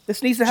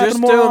 This needs to happen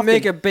Just more don't often.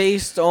 make it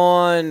based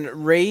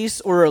on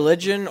race or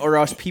religion, or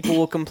else people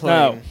will complain.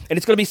 No, and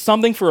it's going to be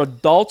something for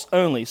adults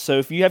only. So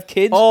if you have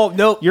kids, Oh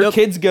no! your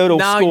kids go to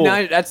school.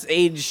 No, that's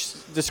age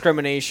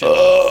discrimination,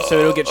 so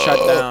it'll get shut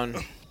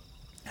down.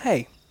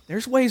 Hey,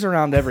 there's ways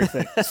around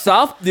everything.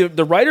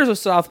 The writers of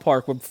South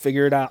Park would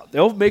figure it out.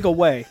 They'll make a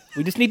way.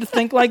 We just need to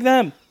think like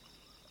them.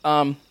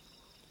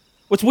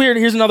 What's weird,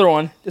 here's another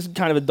one. This is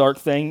kind of a dark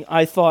thing.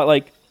 I thought,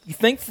 you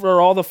think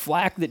for all the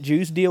flack that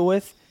Jews deal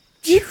with,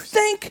 do you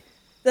think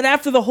that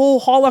after the whole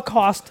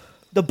Holocaust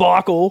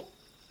debacle,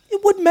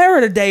 it would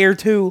merit a day or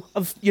 2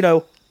 of,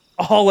 a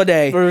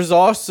holiday? There's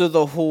also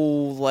the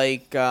whole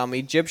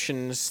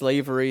Egyptian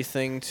slavery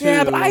thing too.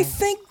 Yeah, but I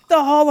think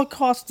the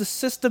Holocaust, the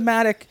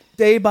systematic,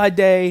 day by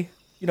day,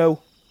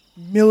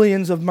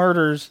 millions of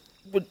murders.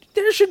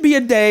 There should be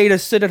a day to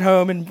sit at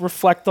home and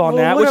reflect on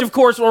that. Which, of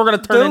course, we're going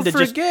to turn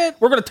into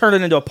we're going to turn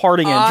it into a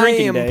partying and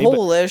drinking day. I am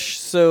Polish,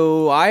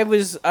 so I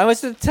was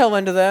at the tail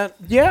end of that.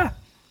 Yeah,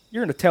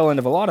 you're in the tail end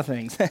of a lot of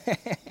things.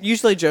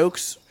 Usually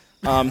jokes.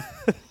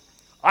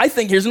 I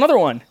think here's another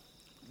one: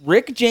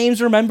 Rick James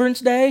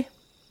Remembrance Day.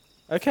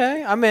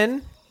 Okay, I'm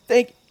in.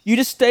 You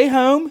just stay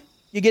home.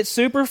 You get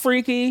super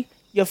freaky.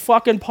 You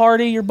fucking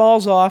party your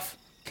balls off.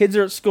 Kids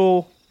are at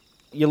school.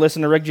 You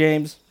listen to Rick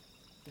James.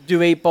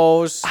 Do 8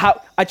 balls.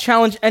 I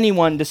challenge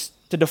anyone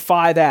to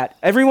defy that.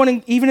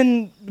 Everyone, even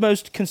in the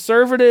most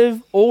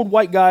conservative old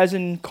white guys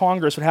in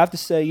Congress, would have to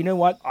say, you know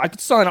what? I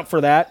could sign up for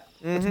that.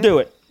 Let's do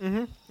it.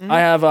 I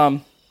have how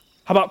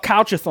about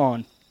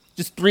Couchathon?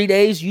 Just 3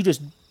 days.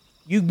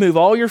 You move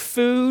all your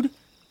food,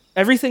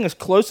 everything as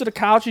close to the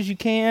couch as you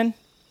can.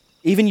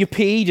 Even you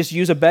pee, just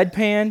use a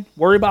bedpan.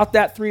 Worry about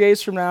that 3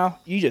 days from now.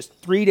 You just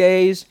 3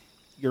 days.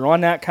 You're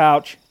on that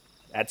couch.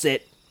 That's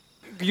it.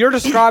 You're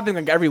describing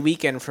like every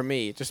weekend for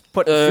me. Just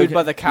putting food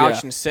by the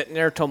couch and sitting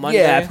there till Monday.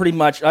 Yeah, pretty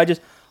much.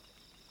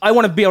 I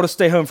want to be able to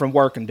stay home from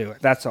work and do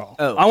it. That's all.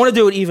 Oh. I want to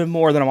do it even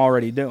more than I'm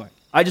already doing.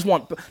 I just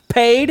want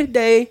paid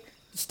day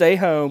to stay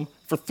home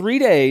for 3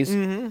 days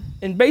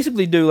and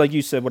basically do, like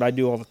you said, what I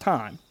do all the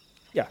time.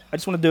 Yeah, I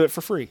just want to do it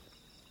for free.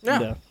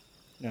 Yeah.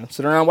 And,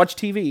 sit around and watch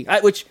TV.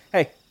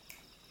 Hey,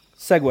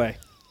 segue.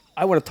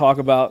 I want to talk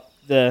about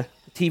the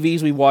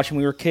TVs we watched when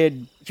we were a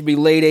kid. It should be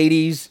late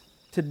 80s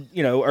to,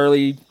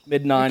 early,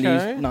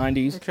 mid-90s,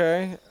 90s.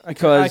 Okay.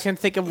 Because I can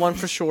think of one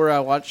for sure I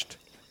watched.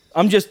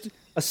 I'm just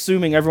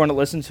assuming everyone that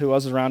listens to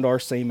us is around our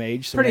same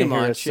age. So Pretty when they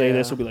hear us much, say yeah.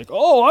 this will be like,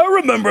 oh, I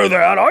remember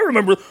that.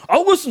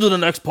 I'll listen to the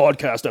next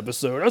podcast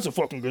episode. That's a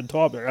fucking good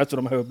topic. That's what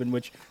I'm hoping,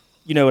 which,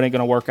 it ain't going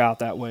to work out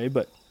that way.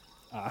 But,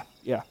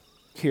 yeah.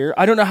 Here,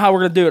 I don't know how we're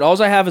going to do it.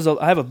 All I have is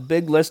I have a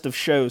big list of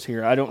shows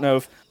here. I don't know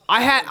if...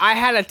 I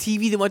had a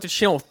TV that went to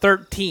channel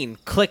 13,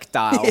 click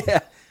dial.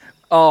 Yeah.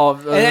 Oh,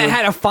 And it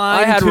had a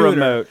fine I had a tuner.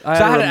 remote. I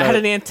had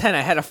an antenna.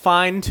 I had a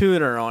fine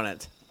tuner on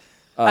it.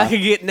 I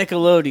could get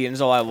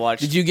Nickelodeon's all I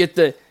watched. Did you get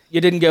the? You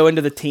didn't go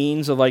into the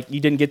teens, or like you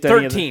didn't get the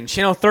 13,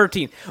 channel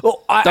 13.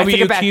 Well, I take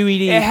it back.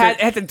 WQED. It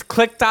had the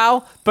click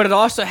dial, but it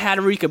also had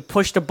where you could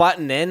push the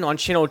button in on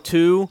channel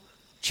 2,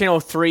 channel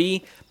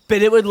 3,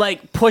 but it would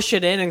like push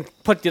it in and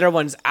put the other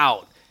ones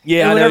out.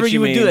 Yeah, and I know whenever what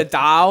you would do mean. the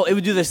dial, it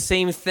would do the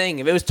same thing.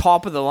 If it was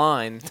top of the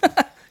line.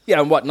 Yeah,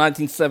 in what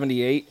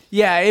 1978?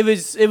 Yeah, it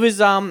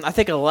was I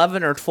think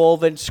 11 or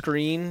 12-inch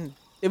screen.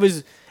 It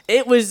was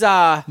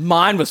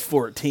Mine was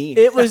 14.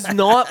 it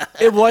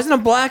wasn't a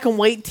black and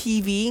white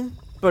TV,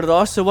 but it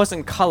also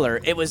wasn't color.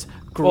 It was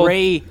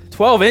gray.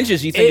 12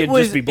 inches. You think it'd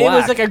just be black? It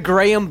was like a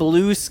gray and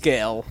blue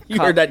scale. You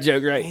heard that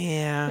joke, right?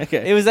 Yeah.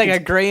 Okay. It was like a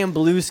gray and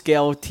blue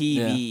scale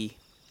TV.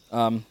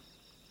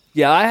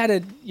 Yeah, I had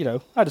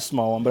a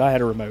small one, but I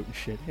had a remote and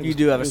shit. You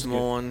do have a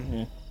small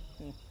one.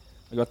 Yeah.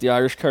 I got the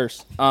Irish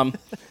curse.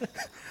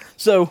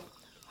 So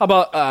how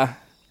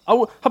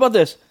about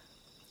this?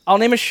 I'll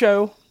name a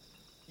show.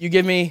 You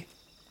give me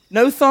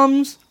no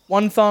thumbs,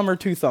 1 thumb, or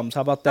 2 thumbs.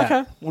 How about that?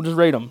 Okay. We'll just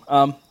rate them.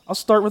 I'll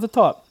start with the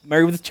top.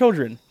 Married with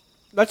Children.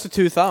 That's a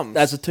 2 thumbs.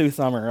 That's a 2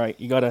 thumber, right?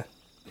 You gotta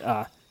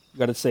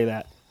say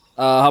that.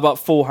 How about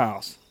Full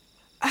House?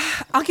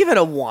 I'll give it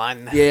a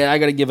 1. Yeah, I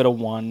gotta give it a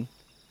 1.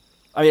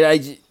 I mean, I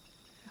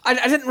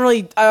didn't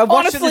really. I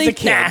watched it as a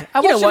kid.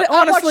 You know what?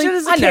 Honestly, I watched it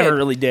as a I kid. never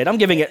really did. I'm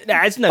giving it.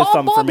 It's no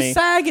thumb for Bob me.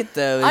 Saget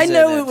though. I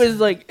know it was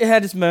like it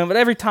had its moment, but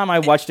every time I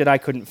watched it, I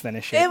couldn't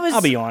finish it. It was.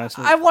 I'll be honest.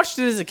 I watched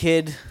it as a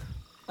kid.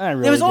 I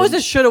really It was always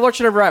didn't. a show to watch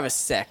whenever I was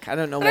sick. I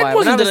don't know And it why. When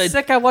wasn't I was that I-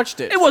 sick, I watched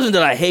it. It wasn't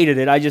that I hated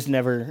it. I just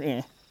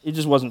never. It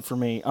just wasn't for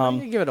me. I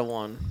give it a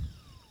 1.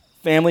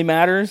 Family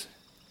Matters.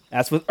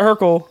 That's with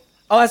Urkel.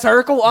 Oh, that's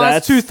Urkel. Oh,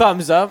 that's 2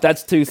 thumbs up.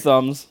 That's 2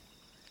 thumbs.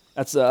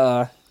 That's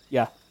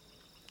yeah.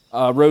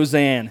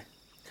 Roseanne.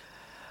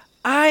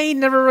 I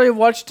never really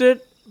watched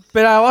it,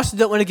 but I also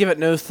don't want to give it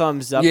no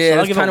thumbs up. Yeah, so I'll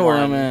that's give it kind of where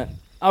 1. I'm at.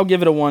 I'll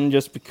give it a 1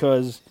 just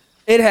because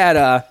it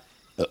had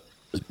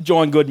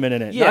John Goodman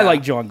in it. Yeah. I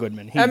like John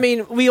Goodman. I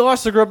mean, we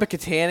also grew up in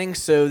Katanning,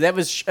 so it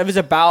was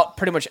about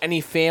pretty much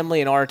any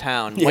family in our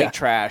town. Yeah. White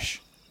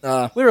trash.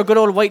 how We were good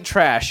old white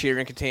trash here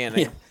in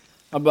Katanning.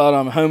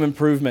 about Home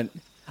Improvement?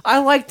 I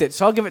liked it,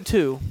 so I'll give it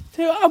 2.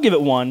 I'll give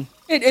it 1.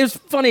 It was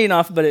funny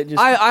enough, but it just.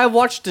 I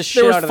watched the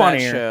shit was out of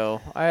funnier. that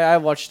show. I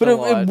watched but a it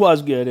lot.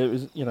 was good. It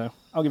was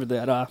I'll give it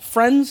that.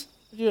 Friends.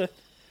 Yeah,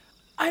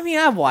 I mean,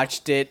 I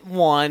watched it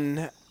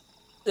 1.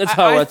 that's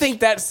how I think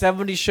that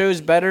 70 show's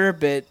better,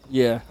 but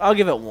Yeah. I'll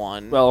give it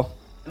 1. Well,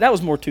 that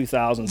was more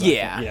 2000s. I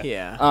Yeah, think.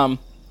 yeah. How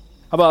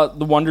about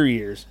The Wonder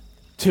Years?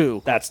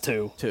 2. That's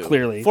 2. 2.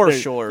 Clearly, For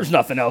sure. There's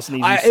nothing else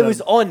needs. It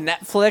was on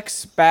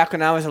Netflix back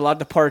when I was allowed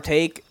to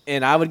partake,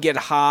 and I would get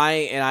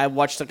high, and I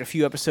watched like a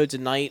few episodes a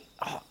night.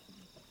 Oh,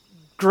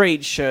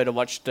 great show to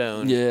watch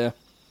Stone. Yeah.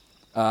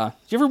 Did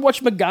you ever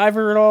watch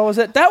MacGyver at all? Was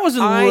that was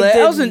an I that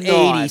did was an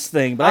not. 80s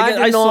thing? But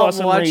I did saw not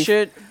some watch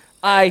it.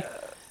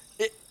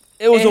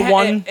 It was a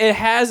 1. It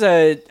has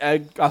a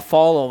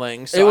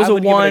following. So It was I a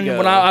would give 1 it a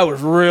when go. I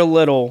was real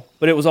little,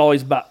 but it was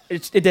always about.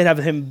 It did have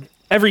him.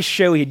 Every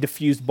show he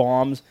diffused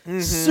bombs.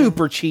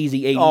 Super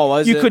cheesy 80s. Oh,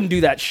 was you it? couldn't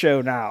do that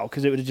show now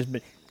because it would have just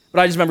been.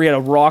 But I just remember he had a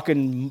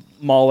rockin'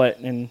 mullet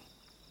and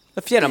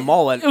If you had a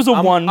mullet, It was a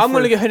I'm, 1 I'm for-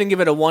 going to go ahead and give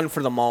it a 1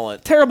 for the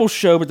mullet. terrible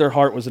show, but their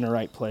heart was in the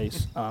right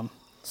place.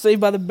 Saved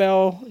by the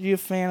Bell. Are you a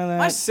fan of that?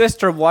 My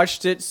sister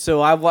watched it, so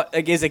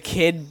like as a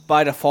kid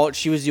by default,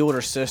 she was the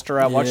older sister.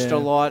 I watched it Yeah. a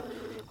lot.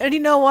 And you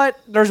know what?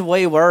 There's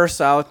way worse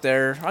out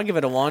there. I'll give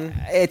it a 1.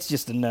 It's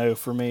just a no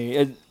for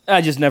me.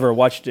 I just never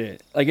watched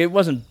it. Like it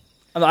wasn't.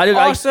 I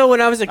Also, when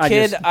I was a I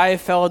kid, just- I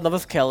fell in love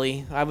with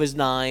Kelly. I was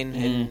 9,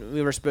 and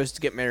we were supposed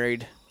to get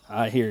married.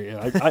 I hear you.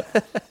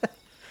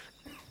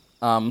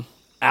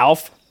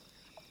 Alf.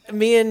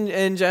 Me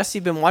and Jesse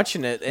been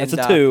watching it. That's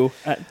and, a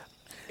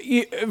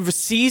 2.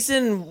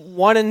 Season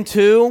 1 and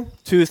 2,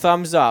 2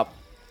 thumbs up.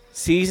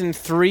 Season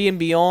 3 and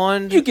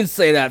beyond, You can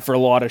say that for a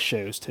lot of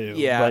shows too.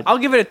 yeah, but I'll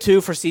give it a 2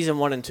 for season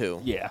 1 and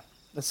 2. yeah,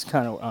 that's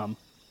kind of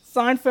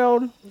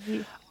Seinfeld.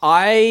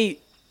 I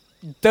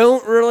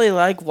don't really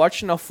like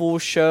watching a full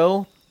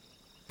show,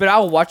 but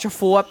I'll watch a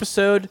full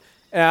episode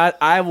and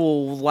I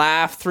will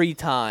laugh 3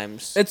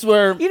 times. It's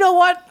where You know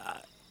what?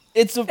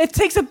 it's. It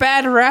takes a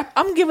bad rap.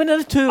 I'm giving it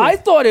a 2. I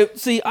thought it.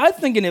 See, I'm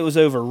thinking it was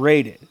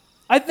overrated.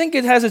 I think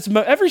it has its.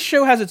 Every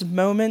show has its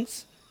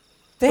moments.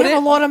 they but have it-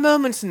 a lot of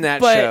moments in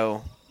that but-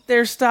 show.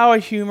 Their style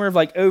of humor of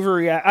like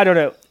overreact. I don't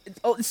know.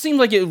 It seemed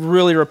like it was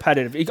really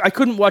repetitive. I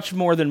couldn't watch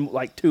more than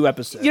like 2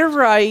 episodes. You're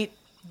right,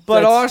 but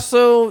That's-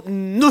 also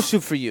no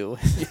soup for you.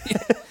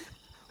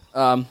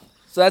 So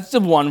that's the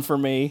 1 for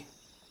me.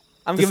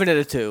 I'm giving it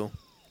a 2.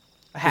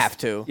 I have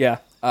to. Yeah.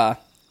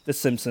 The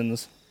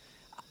Simpsons.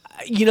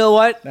 You know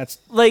what? That's.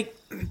 Like,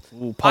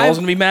 Ooh, Paul's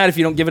gonna be mad if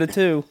you don't give it a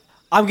 2.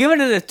 I'm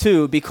giving it a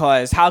 2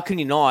 because how can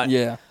you not?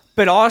 Yeah.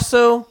 But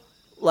also,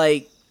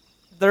 like,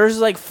 there's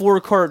like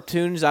 4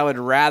 cartoons I would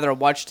rather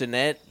watch than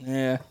it.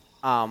 Yeah.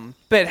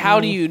 But how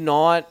do you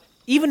not?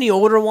 Even the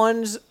older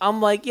ones,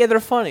 I'm like, yeah, they're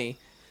funny.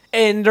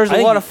 And there's I a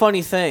think lot of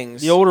funny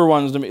things. The older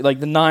ones, to me, like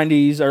the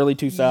 90s, early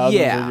 2000s,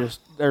 Yeah.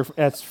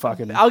 that's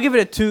fucking. I'll give it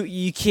a 2.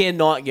 You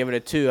cannot give it a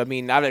 2. I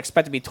mean, I would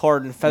expect to be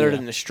tarred and feathered Yeah.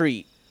 in the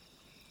street.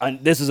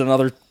 This is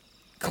another,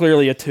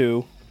 clearly a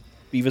 2.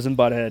 Beavis and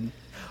Butthead.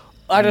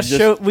 I just Just-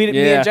 showed. Me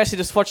yeah. and Jesse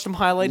just watched some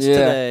highlights Yeah.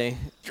 today.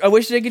 I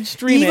wish they could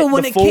stream Even it.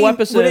 when the it full came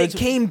episodes. when it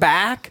came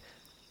back,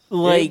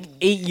 like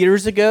 8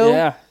 years ago.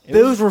 Yeah, it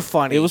those was- were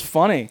funny. It was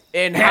funny.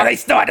 and Now they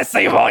still had the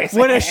same voice.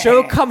 when a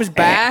show comes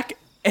back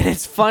and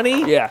it's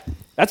funny, Yeah,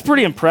 that's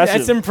pretty impressive.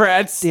 that's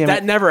impressive. Damn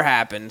That it. never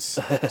happens.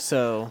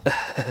 So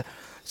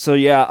So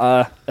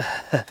yeah,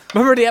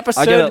 remember the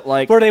episode I get it,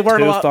 like where they weren't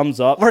 2 allowed, thumbs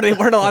up. where they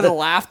weren't allowed to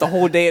laugh the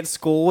whole day at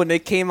school, and they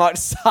came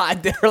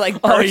outside. They were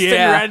like bursting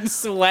yeah. red and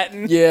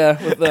sweating.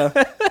 Yeah, with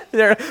the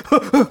They're,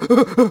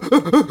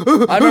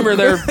 I remember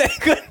their they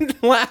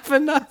couldn't laugh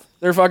enough.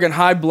 their fucking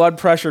high blood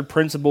pressure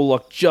principal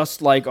looked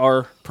just like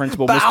our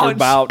principal, Mr.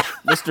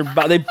 Bouch.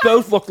 Bouch. They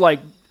both looked like.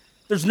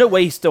 There's no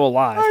way he's still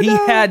alive. He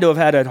know. had to have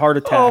had a heart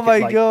attack. Oh my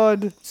at like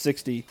god.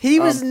 60. He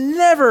was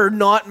never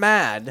not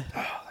mad.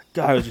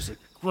 Guy was just a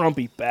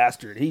grumpy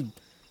bastard. He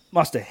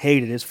must have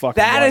hated his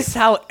fucking That life. is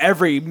how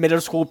every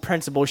middle school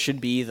principal should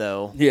be,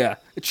 though. Yeah,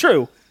 it's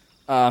true.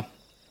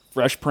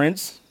 Fresh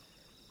Prince.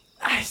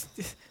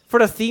 For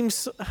the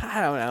themes,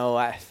 I don't know.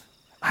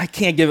 I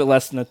can't give it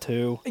less than a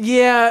 2.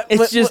 Yeah, It's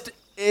but- just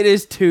it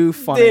is too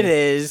funny. It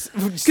is.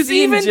 Because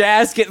even even-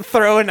 Jazz getting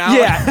thrown out.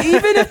 Yeah,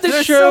 even if the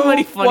There's show so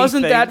many funny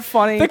wasn't things. that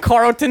funny, The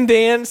Carlton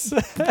dance.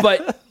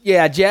 but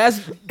yeah,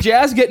 Jazz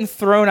getting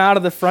thrown out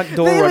of the front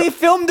door. They only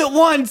filmed it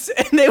once,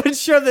 and they would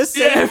show the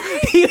same.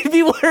 He'd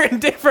be wearing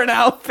different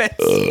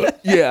outfits.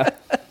 Yeah.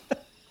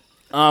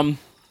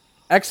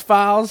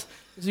 X-Files.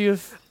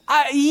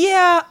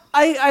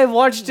 I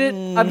watched it.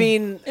 I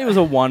mean, It was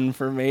a 1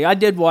 for me. I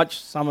did watch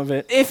some of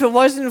it. if it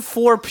wasn't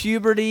for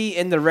puberty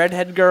and the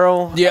redhead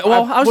girl, Yeah,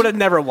 well, I I was- would have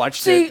never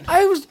watched See, it.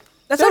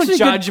 That's Don't actually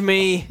judge good.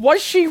 me.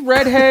 Was she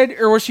redhead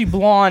or was she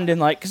blonde and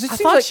like? Because it I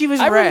seems thought like she was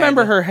I red.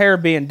 remember her hair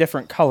being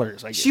different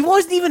colors. Like She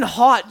wasn't even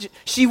hot.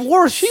 She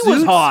wore she suits.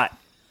 was hot.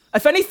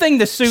 If anything,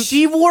 the suit.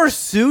 She wore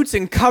suits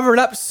and covered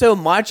up so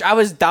much. I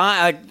was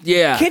dying. Like,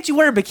 Yeah. Can't you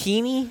wear a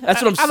bikini?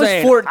 That's what I'm I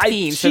saying. was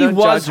 14. so she don't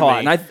was judge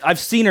hot, me. and I've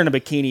seen her in a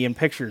bikini in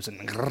pictures, and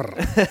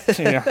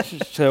yeah,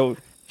 so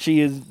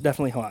she is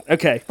definitely hot.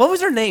 Okay, What was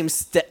her name?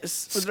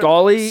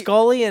 Scully?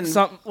 Scully and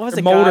Something- what was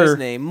the Mulder. guy's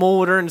name?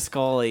 Mulder and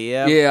Scully.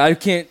 Yeah. yeah,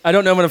 I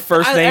don't know on a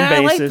first name and I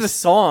liked basis. the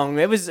song.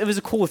 It was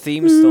a cool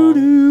theme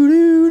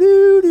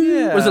song.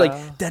 Yeah. Was it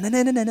like?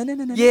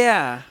 "Da-na-na-na-na-na-na-na"?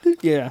 Yeah.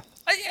 Yeah.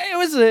 It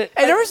was a.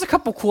 And there was a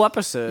couple cool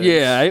episodes.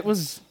 Yeah, it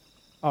was.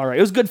 All right,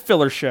 it was a good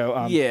filler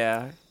show.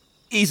 Yeah.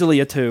 Easily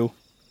a 2.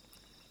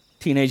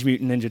 Teenage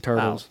Mutant Ninja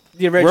Turtles.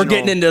 The original. We're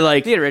getting into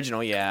like. the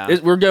original. Yeah.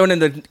 We're going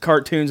into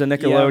cartoons and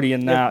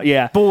Nickelodeon now.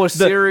 Yeah. Bowl of The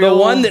cereal,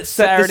 one that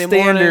set Saturday the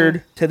standard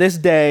morning. to this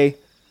day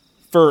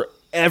for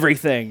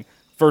everything.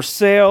 For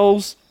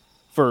sales,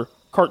 for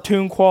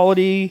cartoon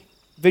quality,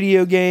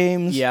 video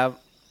games. yeah.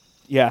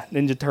 Yeah,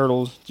 Ninja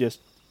Turtles just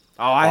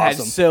Oh, I had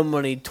Awesome. so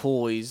many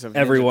toys of Ninja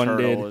Everyone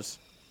did. Turtles.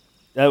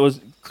 that was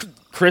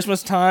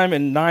Christmas time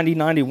in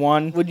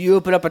 91. Would you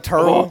open up a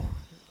turtle?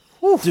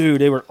 Dude,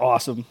 they were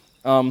awesome.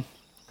 I'm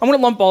gonna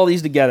lump all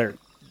these together.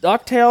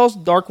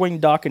 DuckTales,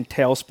 Darkwing Duck, and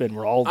Tailspin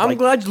were all I'm like,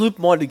 glad you looped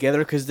them all together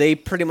because they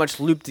pretty much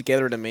looped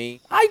together to me.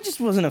 I just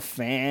wasn't a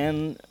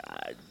fan.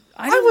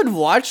 I would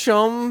watch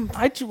them.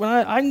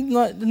 I'm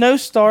not no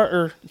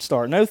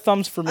no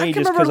thumbs for me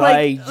just because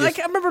I just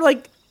I remember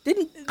like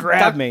didn't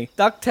grab me.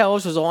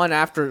 DuckTales was on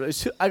after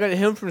I got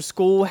home from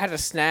school, had a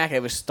snack,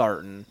 it was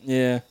starting.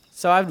 Yeah,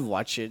 So I'd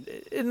watch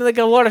it. And like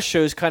a lot of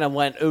shows kind of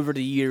went over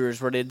the years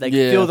where they'd like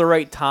Yeah. fill the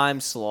right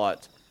time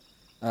slot.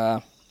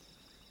 try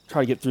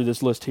to get through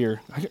this list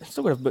here. I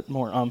still got a bit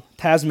more.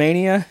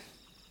 Tasmania,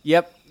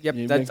 Yep.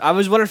 You That's, I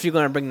was wondering if you're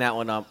going to bring that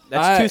one up.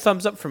 That's 2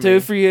 thumbs up for me. 2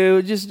 for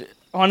you. Just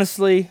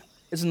honestly,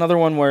 it's another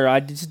one where I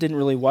just didn't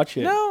really watch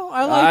it. No,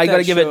 I like I that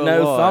gotta give it show a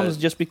no lot. thumbs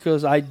just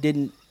because I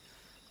didn't.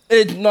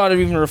 It's not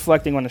even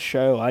reflecting on the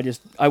show.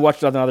 I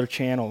watched it on other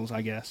channels,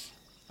 I guess.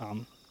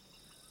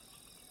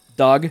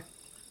 Doug,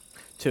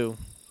 2.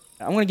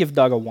 I'm gonna give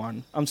Doug a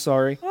 1. I'm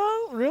sorry.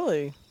 Oh,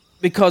 really?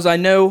 Because I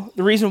know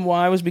the reason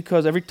why was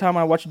because every time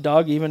I watched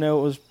Doug, even though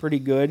it was pretty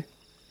good,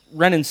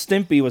 Ren and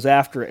Stimpy was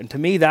after it, and to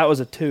me that was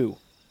a 2.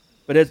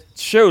 But it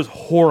show's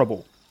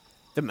horrible.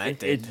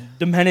 Demented. It's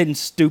demented and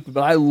stupid,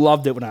 but I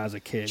loved it when I was a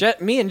kid.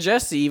 Me and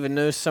Jesse even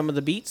know some of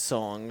the beat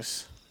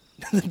songs.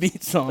 The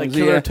beat songs, Like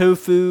Killer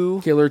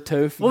Tofu. Killer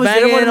Tofu, What was the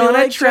other banging one you on a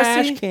liked,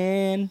 trash Jesse?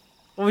 can,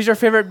 What was your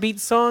favorite beat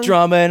song?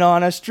 drumming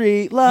on a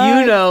street light.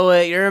 You know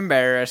it. You're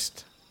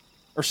embarrassed.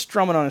 or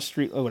strumming on a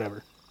street, or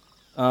whatever.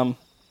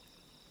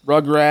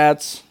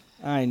 Rugrats.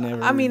 I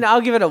never. I mean,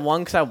 I'll give it a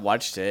 1 because I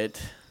watched it.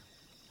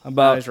 I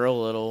about was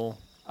real little.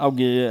 I'll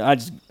give. I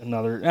just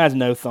another. That's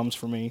no thumbs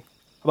for me.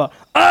 About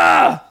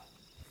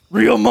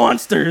real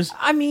monsters.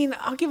 I mean,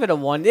 I'll give it a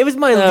 1. It was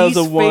my That was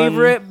least a 1.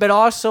 favorite, but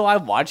also I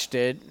watched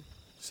it.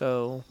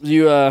 So.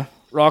 You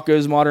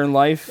Rocco's Modern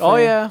Life. Oh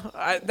fan?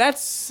 yeah,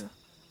 that's.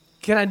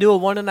 Can I do a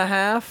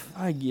 1.5?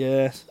 I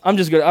guess. I'm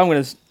just gonna.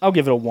 I'll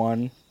give it a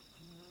 1.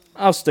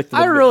 I'll stick to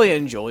the I really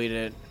enjoyed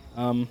it.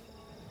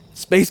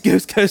 Space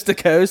Ghost Coast to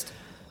Coast.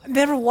 I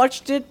never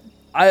watched it.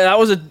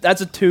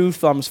 That's a 2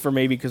 thumbs for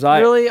me because I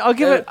Really? I'll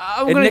give it.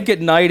 Nick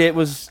at Night. It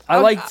was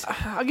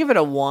I'll give it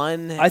a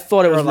 1. I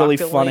thought it was really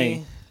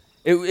funny.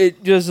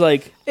 It just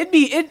like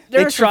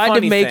they tried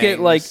to make it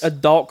like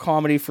adult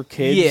comedy for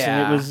kids.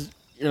 Yeah. And it was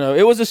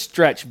it was a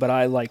stretch, but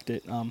I liked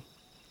it.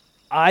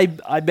 I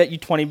bet you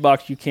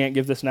 $20 you can't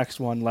give this next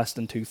one less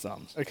than 2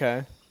 thumbs.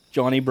 Okay.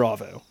 Johnny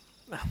Bravo.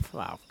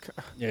 Wow.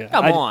 Yeah.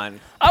 Come on.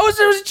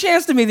 There was a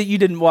chance to me that you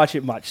didn't watch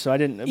it much, so I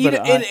didn't.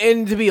 But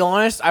And to be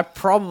honest, I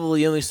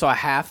probably only saw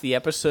half the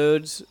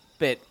episodes,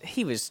 but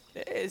he was.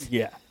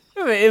 yeah.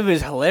 It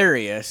was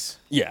hilarious.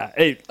 Yeah.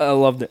 I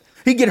loved it.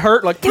 He'd get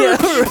hurt like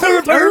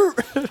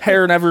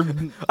hair never.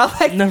 I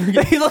like.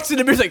 Never He looks at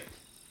him. He's like,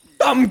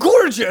 "I'm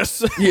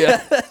gorgeous."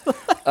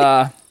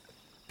 Yeah.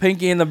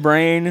 Pinky and the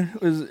Brain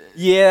was.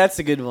 Yeah, that's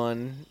a good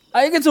one.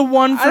 I think it's a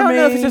 1 for me. I don't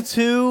know if it's a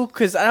 2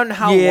 because I don't know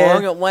how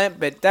long it went,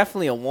 but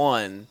definitely a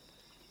 1.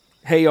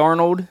 Hey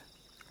Arnold.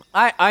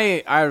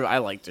 I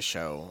like the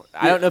show.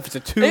 I don't know if it's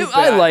a 2.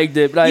 I liked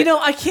it, but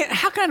I can't.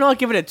 How can I not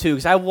give it a 2?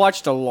 Because I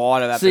watched a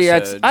lot of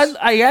episodes. See,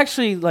 I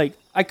actually like.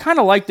 I kind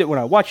of liked it when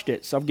I watched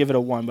it, so I'll give it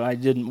a 1. But I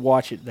didn't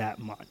watch it that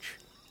much.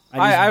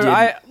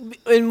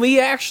 And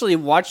we actually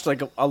watched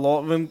like a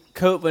lot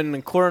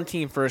when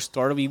quarantine first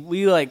started.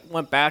 We like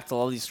went back to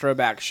all these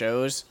throwback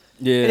shows.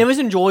 Yeah, and it was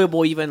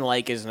enjoyable even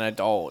like as an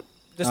adult,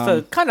 just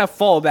to kind of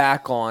fall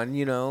back on.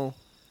 How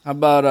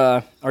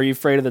about Are You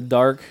Afraid of the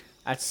Dark?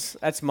 That's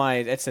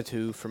a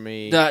 2 for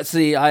me. That's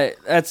actually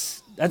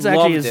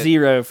a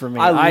 0 for me.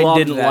 I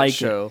didn't that like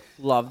show.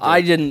 it. Loved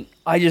it.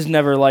 I just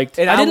never liked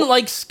it. I didn't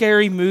like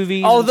scary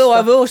movies. Although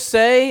I will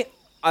say,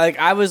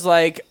 I was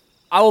like,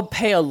 I will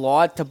pay a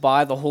lot to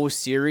buy the whole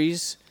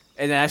series,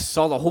 and then I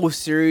saw the whole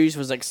series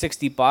was like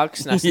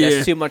 $60, and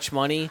that's too much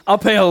money. I'll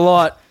pay a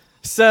lot.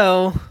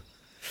 So,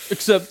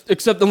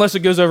 except unless it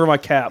goes over my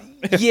cap.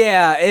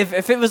 Yeah,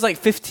 if it was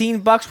like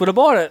 $15, would have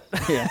bought it.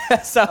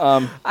 Yeah. So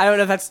I don't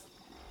know if that's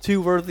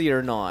too worthy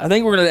or not. I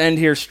think we're gonna end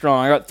here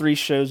strong. I got 3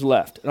 shows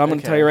left, and I'm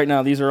gonna tell you right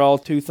now, these are all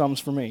 2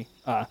 thumbs for me.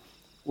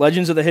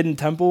 Legends of the Hidden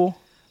Temple.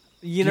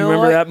 Do you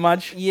remember that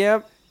much?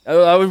 Yep.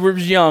 I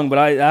was young,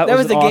 but that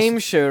was the awesome. game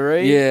show,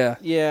 right? Yeah.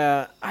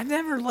 Yeah. I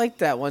never liked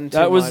that one too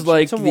That was much.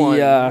 like it's a the, 1.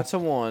 It's a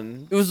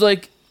 1. It was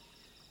like,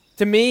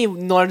 to me,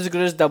 not as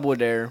good as Double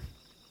Dare.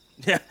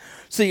 yeah.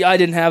 See, I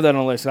didn't have that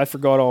on the list. I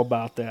forgot all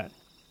about that.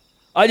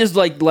 I just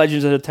liked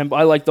Legends of the Temple.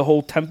 I liked the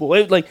whole temple.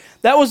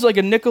 That was like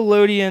a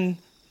Nickelodeon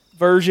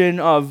version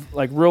of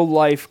like real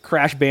life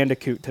Crash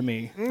Bandicoot to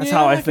me. That's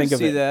how I think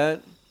of it. See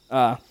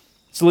that?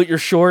 Salute Your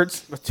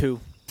Shorts. A 2.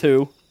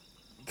 2.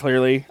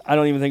 Clearly, I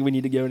don't even think we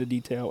need to go into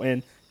detail.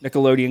 And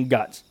Nickelodeon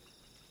Guts.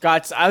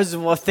 Guts. I was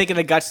thinking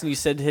of Guts, and you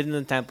said Hidden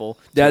in the Temple.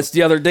 That's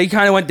the other. They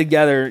kind of went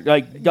together.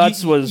 Like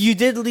Guts was. You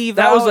did leave.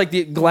 That out was like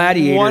the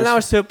Gladiators. One I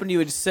was hoping you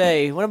would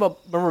say. What about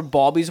remember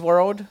Bobby's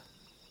World?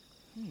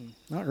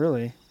 Not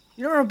really.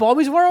 You remember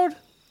Bobby's World?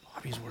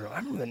 Bobby's World. I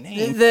remember the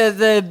name.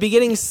 The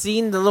beginning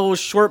scene, the little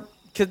short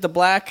kid, the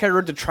black kid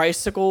rode the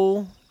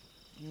tricycle.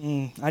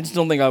 I just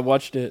don't think I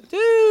watched it.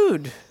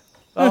 Dude.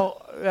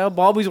 Well,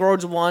 Bobby's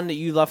World's one that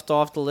you left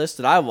off the list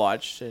that I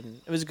watched,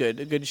 and it was good.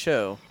 A good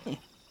show.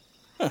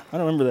 I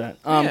don't remember that.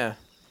 Yeah.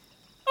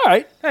 All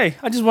right. Hey,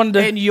 I just wanted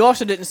to. And you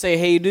also didn't say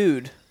Hey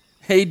Dude.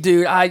 Hey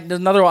Dude. There's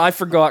another one I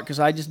forgot because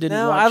I just didn't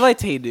No, watch. I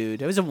liked Hey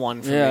Dude. It was a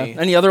 1 for me.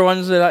 Any other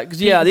ones that Because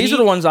Pete and these are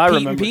the Pete? ones I Pete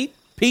and remember. Pete?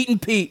 Pete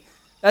and Pete.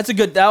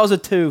 That was a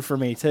 2 for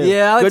me too.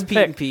 Yeah, I liked Good Pete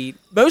pick. and Pete.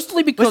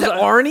 Mostly because Was it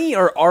Arnie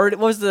or Art?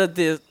 What was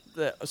the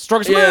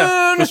strongest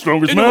man? the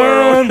strongest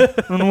man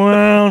in the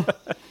world.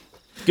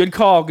 Good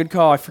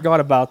call. I forgot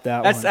about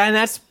that one.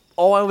 That's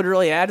all I would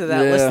really add to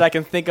that Yeah. list that I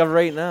can think of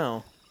right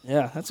now.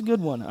 Yeah, that's a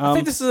good one. I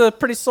think this is a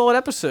pretty solid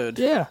episode.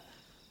 Yeah.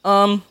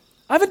 I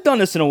haven't done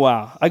this in a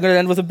while. I'm going to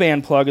end with a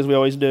band plug, as we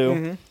always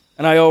do.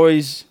 And I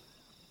always,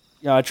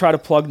 I try to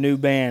plug new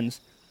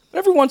bands. But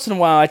every once in a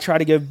while, I try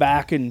to give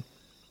back and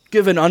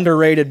give an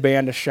underrated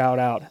band a shout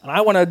out. And I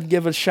want to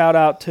give a shout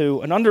out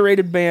to an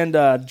underrated band,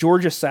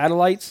 Georgia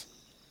Satellites.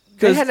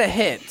 They had a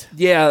hit.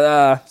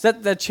 Yeah. Is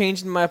that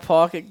Change in My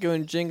Pocket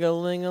going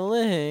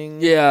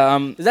jing-a-ling-a-ling?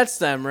 Yeah. That's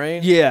them,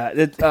 right? Yeah.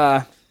 It's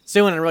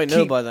the one I really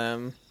know Keep- by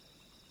them.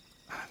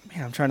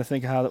 Man, I'm trying to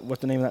think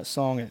what the name of that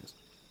song is.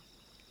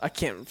 I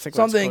can't think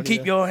Something,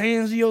 keep your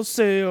hands to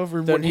yourself.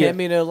 Or Don't yeah. hit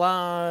me no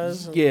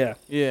lies. Yeah.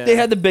 Yeah. They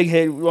had the big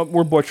hit.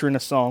 We're butchering the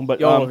song, but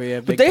yeah,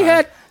 but big they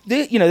time.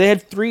 they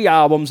had 3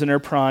 albums in their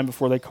prime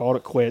before they called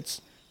it quits.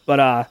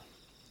 But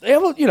they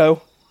have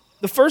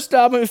the first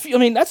album.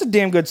 That's a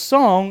damn good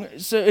song.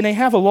 So and they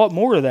have a lot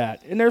more of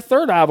that. And their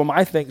third album,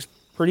 I think, is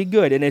pretty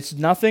good. And it's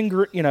nothing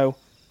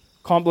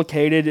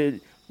complicated.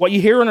 What you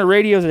hear on the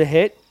radio is a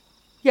hit.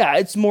 Yeah,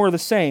 it's more of the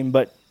same.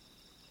 But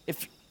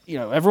if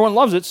everyone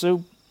loves it,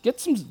 so get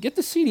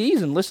the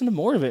CDs and listen to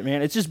more of it,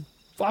 man. It's just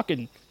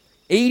fucking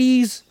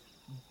 80s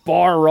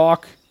bar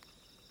rock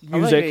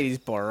music. I like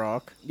 80s bar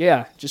rock.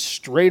 Yeah, just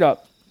straight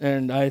up.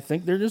 And I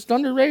think they're just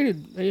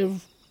underrated. They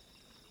have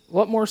a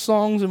lot more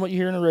songs than what you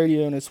hear on the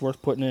radio, and it's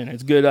worth putting in.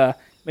 It's good.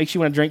 makes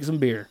you want to drink some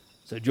beer.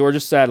 So Georgia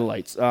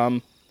Satellites.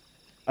 I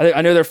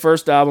know their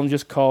first album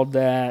just called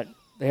that.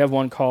 They have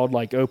one called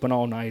like Open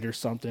All Night or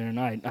something, and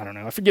I don't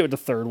know. I forget what the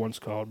third one's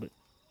called, but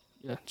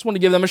yeah, just want to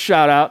give them a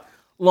shout out.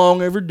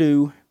 Long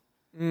overdue,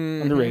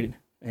 underrated,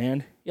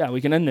 and yeah, we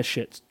can end this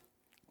shit.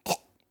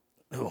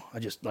 Oh, I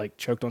just like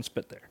choked on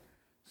spit there.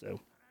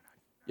 So,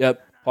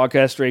 yep,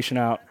 podcastration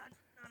out.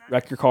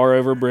 Wreck your car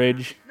over a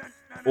bridge,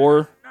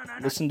 or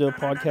listen to a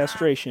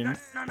podcastration.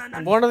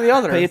 One or the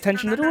other. Pay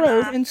attention to the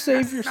road and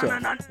save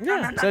yourself.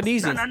 Yeah, it's that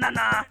easy.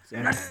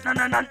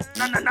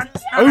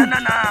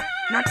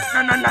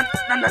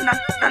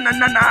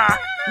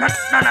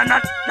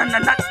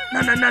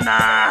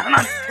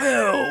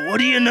 Well, what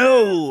do you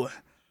know?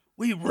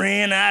 We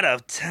ran out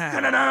of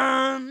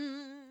time.